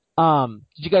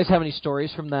 Did you guys have any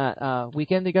stories from that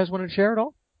weekend that you guys wanted to share at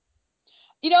all?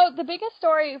 The biggest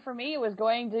story for me was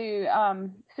going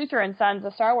to Suter and Sons,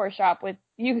 a Star Wars shop with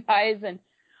you guys, and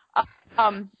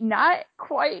not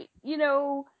quite,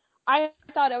 I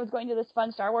thought I was going to this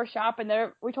fun Star Wars shop, and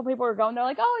we told people we were going. They're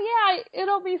like, "Oh yeah,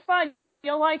 it'll be fun.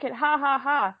 You'll like it. Ha ha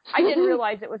ha." I didn't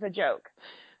realize it was a joke.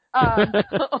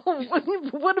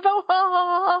 What about ha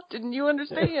ha ha? Didn't you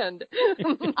understand?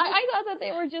 I thought that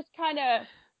they were just kind of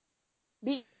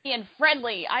being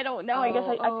friendly. I don't know. I guess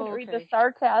I couldn't read the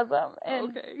sarcasm. And,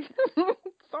 okay.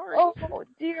 Sorry. Oh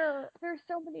dear, there's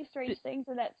so many strange things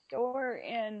in that store.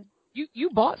 And you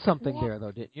bought something there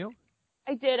though, didn't you?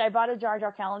 I did. I bought a Jar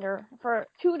Jar calendar for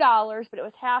 $2, but it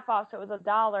was half off, so it was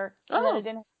 $1, and then it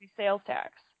didn't have any sales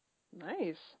tax.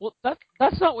 Nice. Well,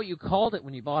 that's not what you called it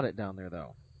when you bought it down there,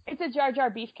 though. It's a Jar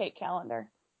Jar beefcake calendar.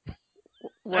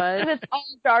 What? It's all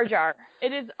Jar Jar.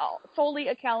 It is solely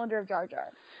a calendar of Jar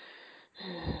Jar.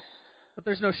 But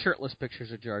there's no shirtless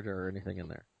pictures of Jar Jar or anything in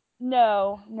there.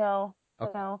 No.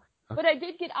 Okay. No. But I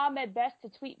did get Ahmed Best to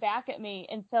tweet back at me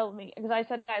and tell me, because I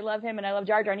said I love him and I love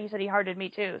Jar Jar, and he said he hearted me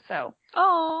too. So.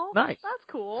 Oh, nice. That's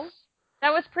cool. That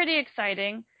was pretty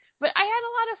exciting. But I had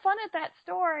a lot of fun at that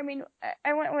store. I mean,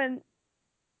 I went with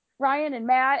Ryan and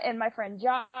Matt and my friend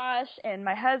Josh and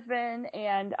my husband,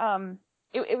 and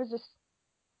it was just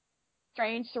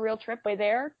strange, surreal trip way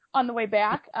there. On the way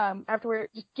back, after we were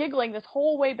just giggling this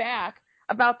whole way back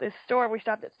about this store, we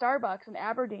stopped at Starbucks in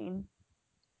Aberdeen.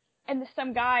 And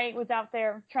some guy was out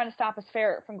there trying to stop his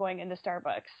ferret from going into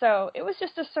Starbucks. So it was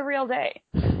just a surreal day.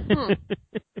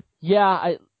 Yeah,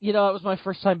 it was my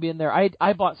first time being there.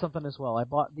 I bought something as well. I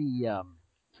bought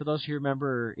for those who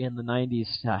remember in the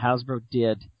 90s, Hasbro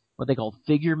did what they called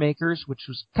figure makers, which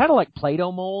was kind of like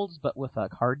Play-Doh molds, but with a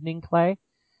hardening clay.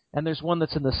 And there's one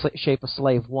that's in the shape of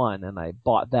Slave One, and I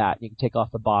bought that. You can take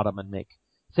off the bottom and make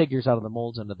figures out of the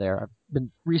molds into there. I've been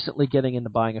recently getting into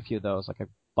buying a few of those. Like I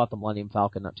bought the Millennium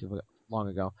Falcon not too long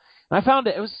ago. And I found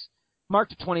it was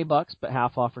marked at $20, but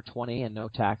half off for $20 and no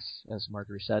tax, as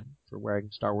Marjorie said, for wearing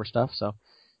Star Wars stuff. So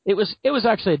it was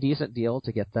actually a decent deal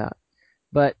to get that.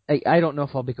 But I don't know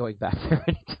if I'll be going back there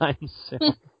anytime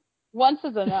soon. Once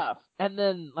is enough. And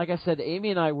then, like I said, Amy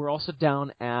and I were also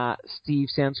down at Steve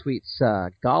Sansweet's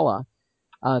gala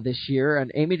this year.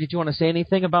 And Amy, did you want to say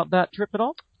anything about that trip at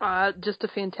all? Just a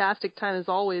fantastic time as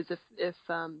always. If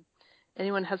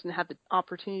anyone hasn't had the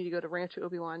opportunity to go to Rancho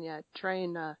Obi-Wan yet, try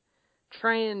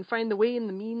and find the way and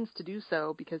the means to do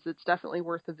so, because it's definitely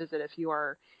worth a visit if you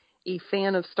are a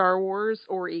fan of Star Wars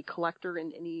or a collector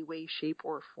in any way, shape,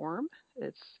 or form.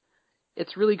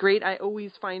 It's really great. I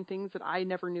always find things that I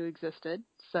never knew existed,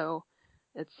 so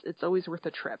it's always worth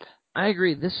a trip. I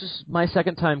agree. This is my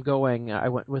second time going. I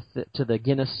went to the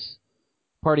Guinness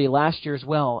party last year as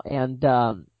well, and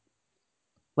I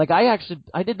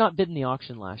did not bid in the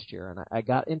auction last year, and I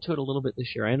got into it a little bit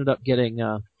this year. I ended up getting,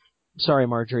 sorry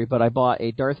Marjorie, but I bought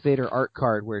a Darth Vader art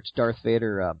card where it's Darth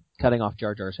Vader cutting off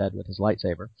Jar Jar's head with his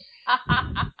lightsaber.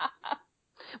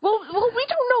 Well, we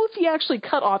don't know if he actually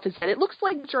cut off his head. It looks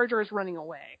like Jar Jar is running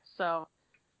away. So.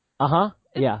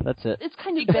 Yeah, that's it. It's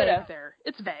kind of vague there.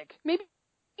 It's vague. Maybe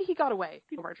he got away,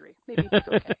 Marjorie. Maybe he's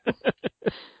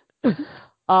okay.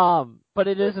 But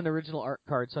it is an original art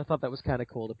card, so I thought that was kind of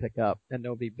cool to pick up, and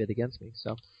nobody bid against me.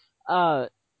 So,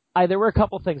 there were a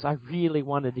couple things I really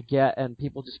wanted to get, and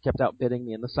people just kept outbidding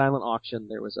me. In the silent auction,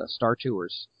 there was a Star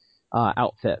Tours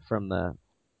outfit from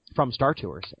Star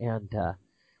Tours, and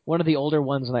one of the older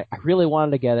ones, and I really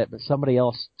wanted to get it, but somebody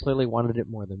else clearly wanted it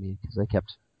more than me because they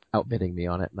kept outbidding me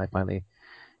on it, and I finally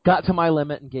got to my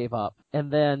limit and gave up. And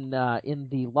then in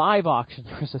the live auction,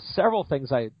 there's several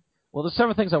things I would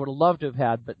have loved to have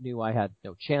had, but knew I had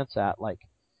no chance at, like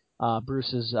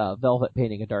Bruce's velvet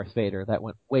painting of Darth Vader. That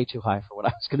went way too high for what I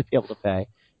was going to be able to pay.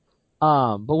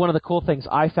 But one of the cool things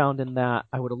I found in that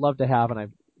I would have loved to have, and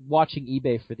I'm watching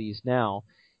eBay for these now,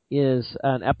 is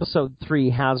an Episode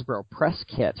 3 Hasbro press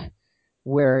kit,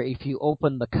 where if you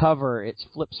open the cover, it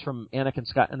flips from an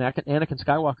Anakin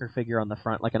Skywalker figure on the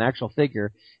front, like an actual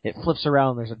figure. It flips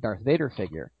around, and there's a Darth Vader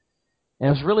figure. And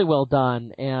it was really well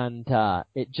done, and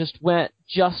it just went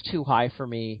just too high for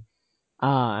me.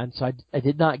 And so I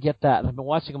did not get that. And I've been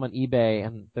watching them on eBay,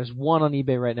 and there's one on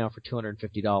eBay right now for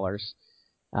 $250.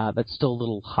 That's still a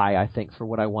little high, I think, for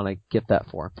what I want to get that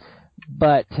for.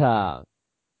 But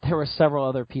there were several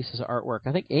other pieces of artwork.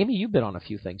 I think, Amy, you bid on a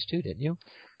few things too, didn't you?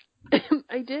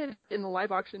 I did in the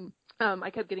live auction.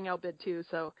 I kept getting outbid too,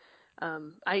 so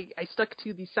I stuck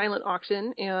to the silent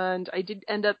auction, and I did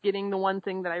end up getting the one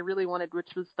thing that I really wanted, which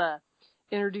was the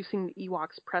introducing the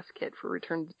Ewoks press kit for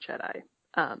Return of the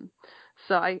Jedi.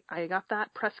 So I got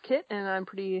that press kit, and I'm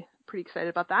pretty excited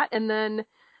about that. And then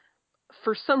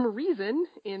for some reason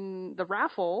in the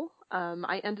raffle,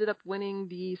 I ended up winning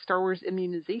the Star Wars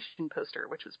immunization poster,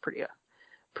 which was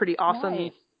pretty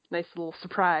awesome, nice little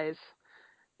surprise.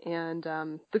 And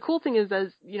the cool thing is,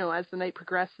 as the night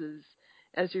progresses,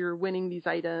 as you're winning these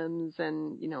items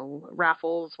and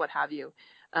raffles, what have you,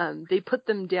 they put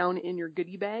them down in your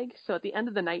goodie bag. So at the end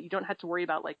of the night, you don't have to worry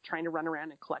about like trying to run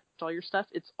around and collect all your stuff.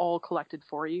 It's all collected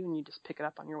for you, and you just pick it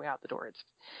up on your way out the door.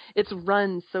 It's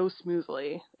run so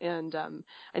smoothly, and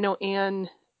I know Ann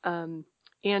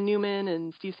Newman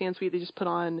and Steve Sansweet, they just put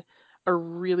on a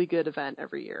really good event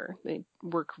every year. They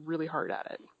work really hard at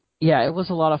it. Yeah, it was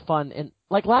a lot of fun. And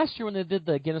like last year when they did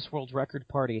the Guinness World Record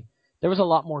party, there was a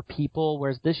lot more people,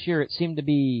 whereas this year it seemed to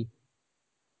be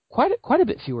quite a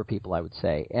bit fewer people, I would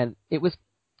say. And it was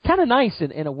kind of nice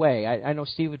in a way. I know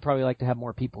Steve would probably like to have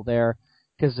more people there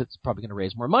because it's probably going to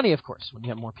raise more money, of course, when you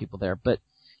have more people there. But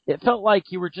it felt like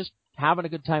you were just having a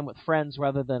good time with friends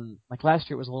rather than, like last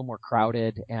year it was a little more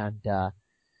crowded, and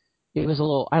it was a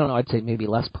little, I don't know, I'd say maybe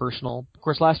less personal. Of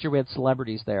course, last year we had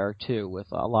celebrities there, too, with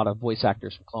a lot of voice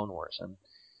actors from Clone Wars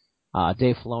and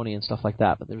Dave Filoni and stuff like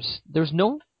that. But there's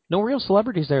no real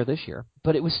celebrities there this year.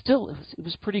 But it was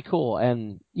pretty cool.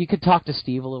 And you could talk to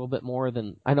Steve a little bit more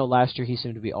than, I know last year he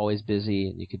seemed to be always busy,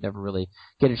 and you could never really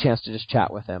get a chance to just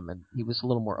chat with him. And he was a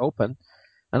little more open.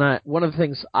 And one of the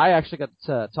things I actually got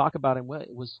to talk about him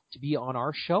was to be on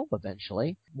our show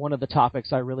eventually. One of the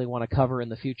topics I really want to cover in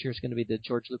the future is going to be the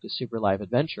George Lucas Super Live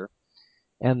Adventure.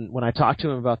 And when I talked to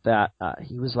him about that,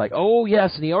 he was like, "Oh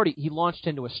yes," and he launched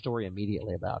into a story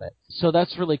immediately about it. So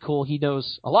that's really cool. He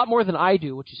knows a lot more than I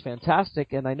do, which is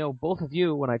fantastic. And I know both of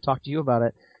you, when I talked to you about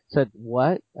it, said,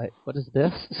 "What? What is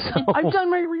this?" So, I've done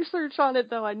my research on it,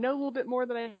 though. I know a little bit more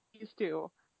than I used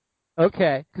to.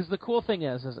 Okay, because the cool thing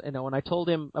is, when I told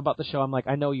him about the show, I'm like,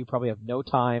 I know you probably have no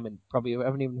time and probably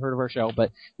haven't even heard of our show,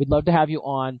 but we'd love to have you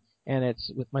on, and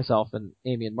it's with myself and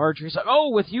Amy and Marjorie. He's like, oh,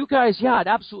 with you guys? Yeah, I'd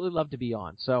absolutely love to be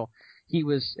on. So he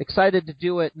was excited to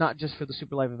do it, not just for the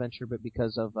Super Live Adventure, but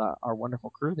because of our wonderful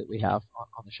crew that we have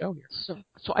on the show here.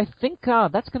 So I think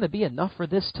that's going to be enough for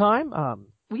this time.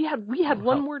 We had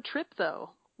one more trip, though.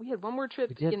 We had one more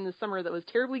trip in the summer that was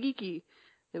terribly geeky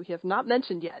that we have not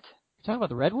mentioned yet. You're talking about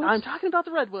the Redwoods? I'm talking about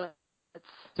the Redwoods.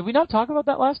 Did we not talk about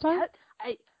that last time?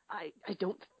 I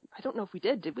don't know if we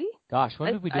did we? Gosh,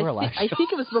 when did we do our last show? I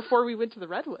think it was before we went to the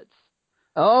Redwoods.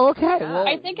 Oh, okay. Well,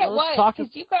 I think it was,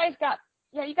 because you guys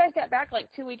got back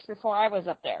like 2 weeks before I was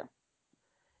up there.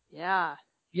 Yeah.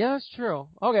 Yeah, that's true.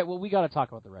 Okay, well, we got to talk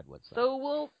about the Redwoods.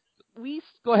 So we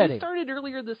started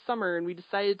earlier this summer, and we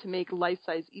decided to make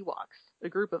life-size Ewoks. A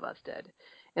group of us did.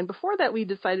 And before that, we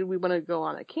decided we want to go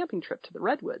on a camping trip to the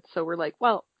Redwoods. So we're like,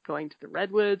 well, going to the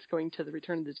Redwoods, going to the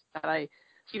Return of the Jedi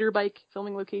speeder bike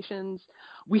filming locations.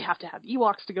 We have to have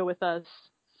Ewoks to go with us.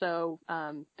 So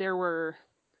there were,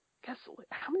 I guess,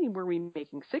 how many were we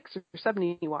making? 6 or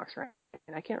 7 Ewoks, right?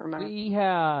 And I can't remember. We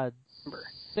had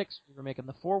 6 we were making.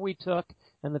 The 4 we took,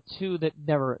 and the 2 that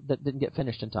didn't get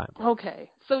finished in time.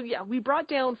 Okay. So, yeah, we brought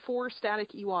down 4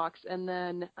 static Ewoks, and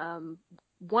then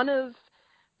one of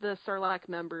the Sarlacc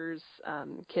members'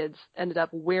 kids ended up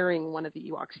wearing one of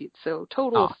the Ewok suits. So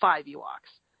total of 5 Ewoks,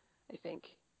 I think.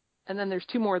 And then there's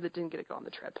 2 more that didn't get to go on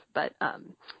the trip. But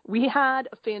we had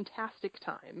a fantastic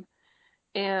time.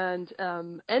 And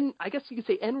I guess you could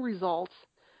say end result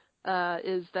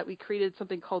is that we created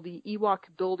something called the Ewok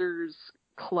Builders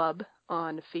Club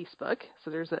on Facebook.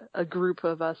 So there's a group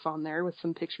of us on there with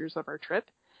some pictures of our trip.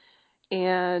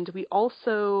 And we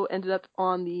also ended up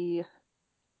on the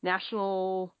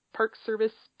National Park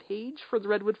Service page for the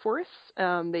Redwood Forests.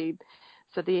 They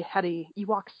said they had a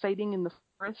Ewok sighting in the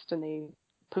forest, and they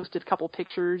posted a couple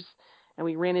pictures. And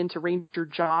we ran into Ranger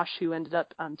Josh, who ended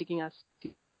up taking us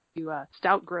to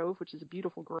Stout Grove, which is a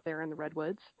beautiful grove there in the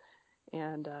Redwoods.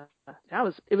 And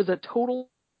it was a total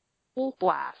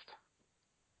blast.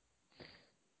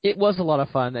 It was a lot of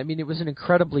fun. I mean, it was an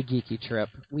incredibly geeky trip.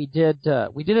 We did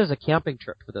it as a camping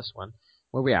trip for this one,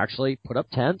 where we actually put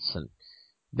up tents and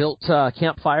built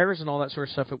campfires and all that sort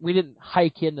of stuff. We didn't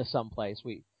hike into someplace.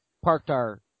 We parked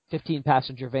our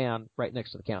 15-passenger van right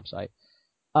next to the campsite.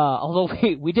 Although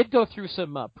we did go through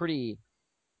some pretty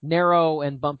narrow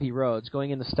and bumpy roads.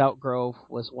 Going into Stout Grove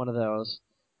was one of those,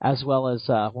 as well as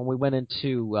when we went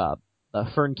into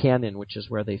Fern Canyon, which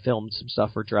is where they filmed some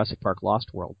stuff for Jurassic Park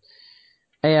Lost World.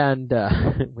 And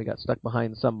we got stuck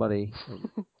behind somebody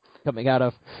coming out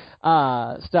of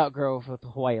Stout Grove with the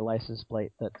Hawaii license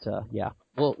plate.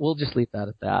 We'll just leave that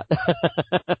at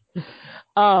that.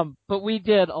 But we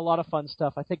did a lot of fun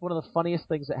stuff. I think one of the funniest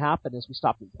things that happened is we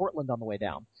stopped in Portland on the way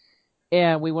down.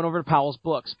 And we went over to Powell's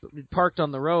Books, but we parked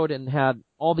on the road and had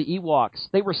all the Ewoks.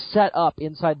 They were set up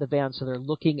inside the van, so they're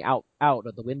looking out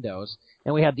of the windows.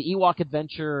 And we had the Ewok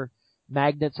Adventure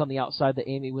magnets on the outside that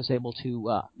Amy was able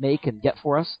to make and get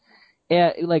for us.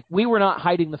 And, we were not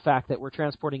hiding the fact that we're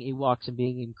transporting Ewoks and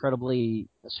being incredibly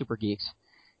super geeks.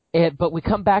 But we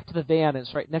come back to the van, and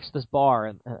it's right next to this bar,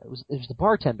 and it was the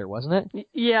bartender, wasn't it?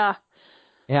 Yeah.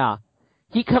 Yeah.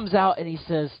 He comes out and he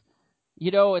says,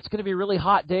 it's going to be a really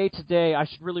hot day today. I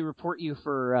should really report you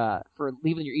for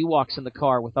leaving your Ewoks in the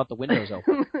car without the windows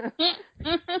open.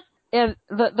 And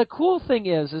the cool thing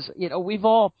is we've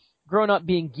all grown up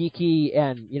being geeky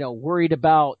and, worried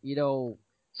about,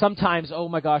 sometimes, oh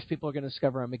my gosh, people are going to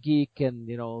discover I'm a geek and,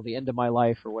 the end of my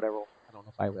life or whatever. I don't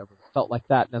know if I ever felt like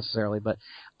that necessarily, but,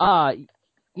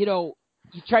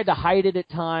 you tried to hide it at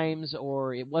times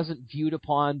or it wasn't viewed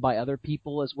upon by other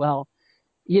people as well.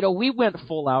 We went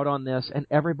full out on this and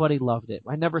everybody loved it.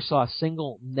 I never saw a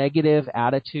single negative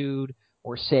attitude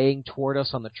or saying toward us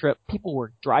on the trip. People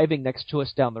were driving next to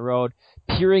us down the road,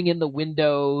 peering in the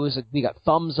windows. We got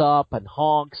thumbs up and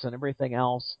honks and everything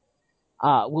else.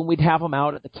 When we'd have them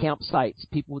out at the campsites,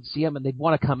 people would see them and they'd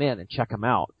want to come in and check them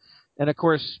out. And, of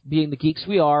course, being the geeks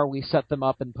we are, we set them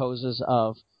up in poses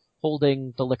of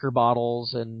holding the liquor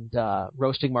bottles and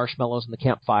roasting marshmallows in the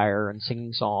campfire and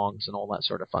singing songs and all that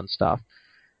sort of fun stuff.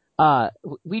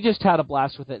 We just had a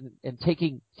blast with it, and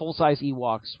taking full-size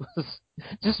Ewoks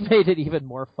just made it even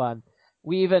more fun.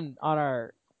 We even, on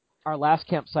our last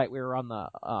campsite, we were on the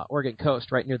Oregon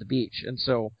coast right near the beach, and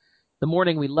so the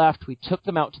morning we left, we took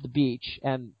them out to the beach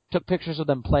and took pictures of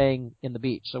them playing in the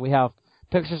beach. So we have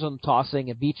pictures of them tossing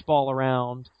a beach ball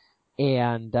around,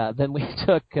 and then we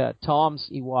took Tom's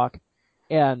Ewok,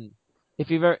 and if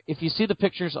you see the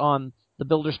pictures on the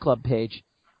Builders Club page,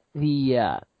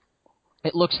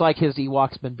 it looks like his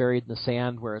Ewok's been buried in the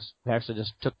sand, whereas we actually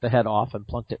just took the head off and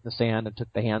plunked it in the sand and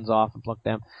took the hands off and plunked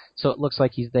them. So it looks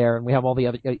like he's there, and we have all the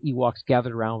other Ewoks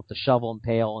gathered around with the shovel and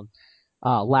pail and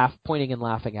pointing and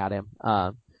laughing at him.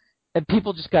 And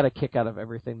people just got a kick out of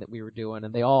everything that we were doing,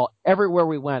 and everywhere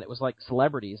we went, it was like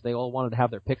celebrities. They all wanted to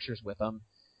have their pictures with them.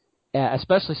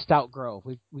 Especially Stout Grove,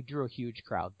 we drew a huge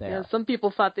crowd there. Yeah, some people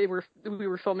thought we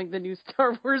were filming the new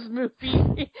Star Wars movie.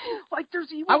 There's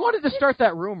Ewoks. I wanted to start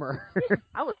that rumor.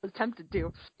 I was tempted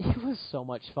to. It was so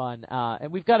much fun,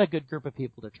 and we've got a good group of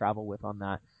people to travel with on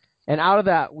that. And out of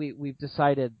that, we've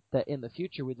decided that in the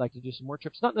future we'd like to do some more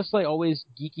trips. Not necessarily always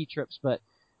geeky trips, but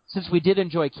since we did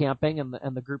enjoy camping and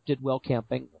the group did well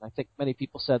camping, I think many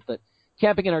people said that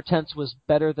camping in our tents was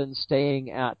better than staying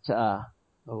at.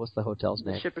 What's the hotel's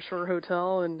name? The Ship-ashore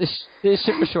Hotel. And the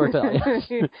Ship-ashore Hotel,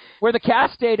 yes. Where the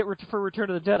cast stayed for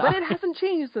Return of the Jedi. But it hasn't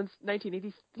changed since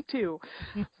 1982.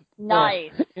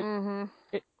 Nice.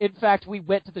 In fact, we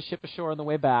went to the Ship-ashore on the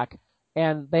way back,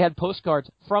 and they had postcards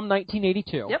from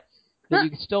 1982 that you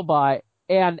could still buy,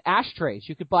 and ashtrays.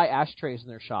 You could buy ashtrays in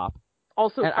their shop.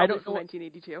 Also from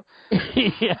 1982.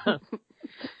 Yeah.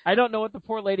 I don't know what the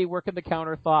poor lady working the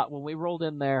counter thought when we rolled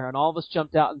in there and all of us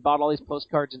jumped out and bought all these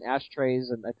postcards and ashtrays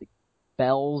and I think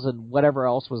bells and whatever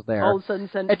else was there. All of a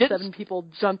sudden, seven people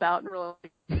jump out and we're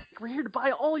like, we're here to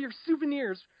buy all your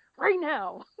souvenirs right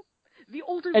now. The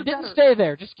older the better. Didn't stay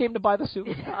there, just came to buy the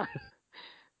souvenirs. Yeah.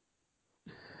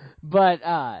 But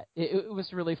it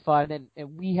was really fun,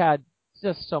 and we had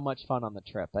just so much fun on the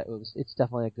trip. It's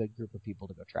definitely a good group of people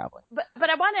to go traveling. But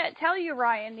I want to tell you,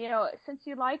 Ryan, since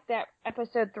you like that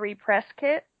episode 3 press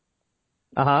kit,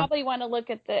 Probably want to look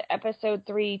at the Episode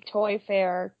 3 Toy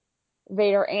Fair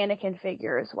Vader Anakin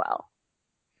figure as well.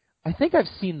 I think I've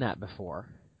seen that before.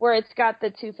 Where it's got the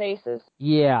two faces.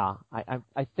 Yeah,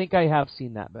 I think I have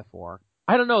seen that before.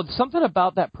 I don't know, something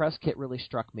about that press kit really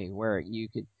struck me, where you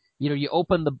could, you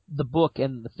open the book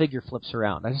and the figure flips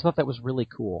around. I just thought that was really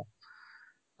cool.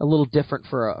 A little different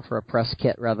for a press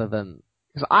kit rather than,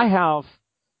 because I have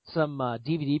some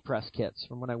DVD press kits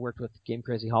from when I worked with Game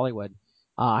Crazy Hollywood.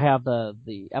 I have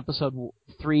the Episode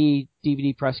 3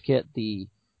 DVD press kit, the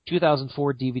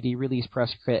 2004 DVD release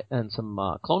press kit, and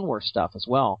some Clone Wars stuff as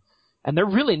well. And they're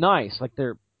really nice. Like,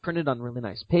 they're printed on really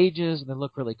nice pages, and they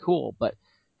look really cool. But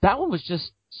that one was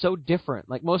just so different.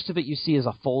 Like, most of it you see is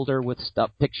a folder with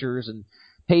stuff, pictures and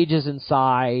pages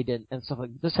inside and stuff like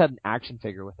that. This had an action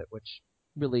figure with it, which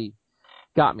really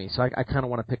got me. So I kind of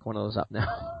want to pick one of those up now.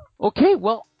 Okay,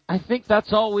 well, I think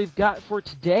that's all we've got for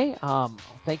today.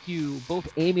 Thank you both,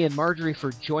 Amy and Marjorie,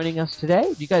 for joining us today.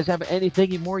 Do you guys have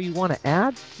anything more you want to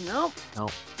add? Nope.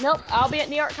 Nope. I'll be at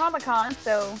New York Comic Con,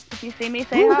 so if you see me,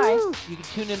 say hi. You can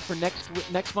tune in for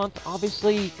next month.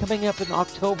 Obviously, coming up in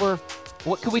October.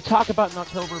 What could we talk about in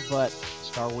October but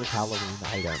Star Wars Halloween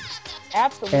items?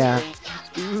 Absolutely.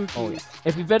 Oh, yeah.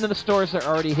 If you've been to the stores, they're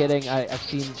already hitting. I've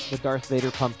seen the Darth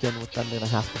Vader pumpkin, which I'm going to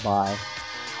have to buy.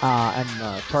 And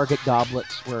Target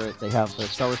goblets, where they have the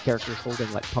Star Wars characters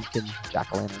holding like pumpkin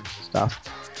jack-o'-lanterns and stuff.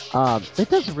 They've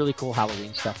done some really cool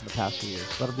Halloween stuff in the past few years,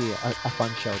 so that'll be a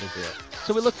fun show to do.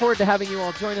 So we look forward to having you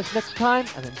all join us next time,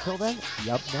 and until then,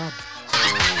 yub nub.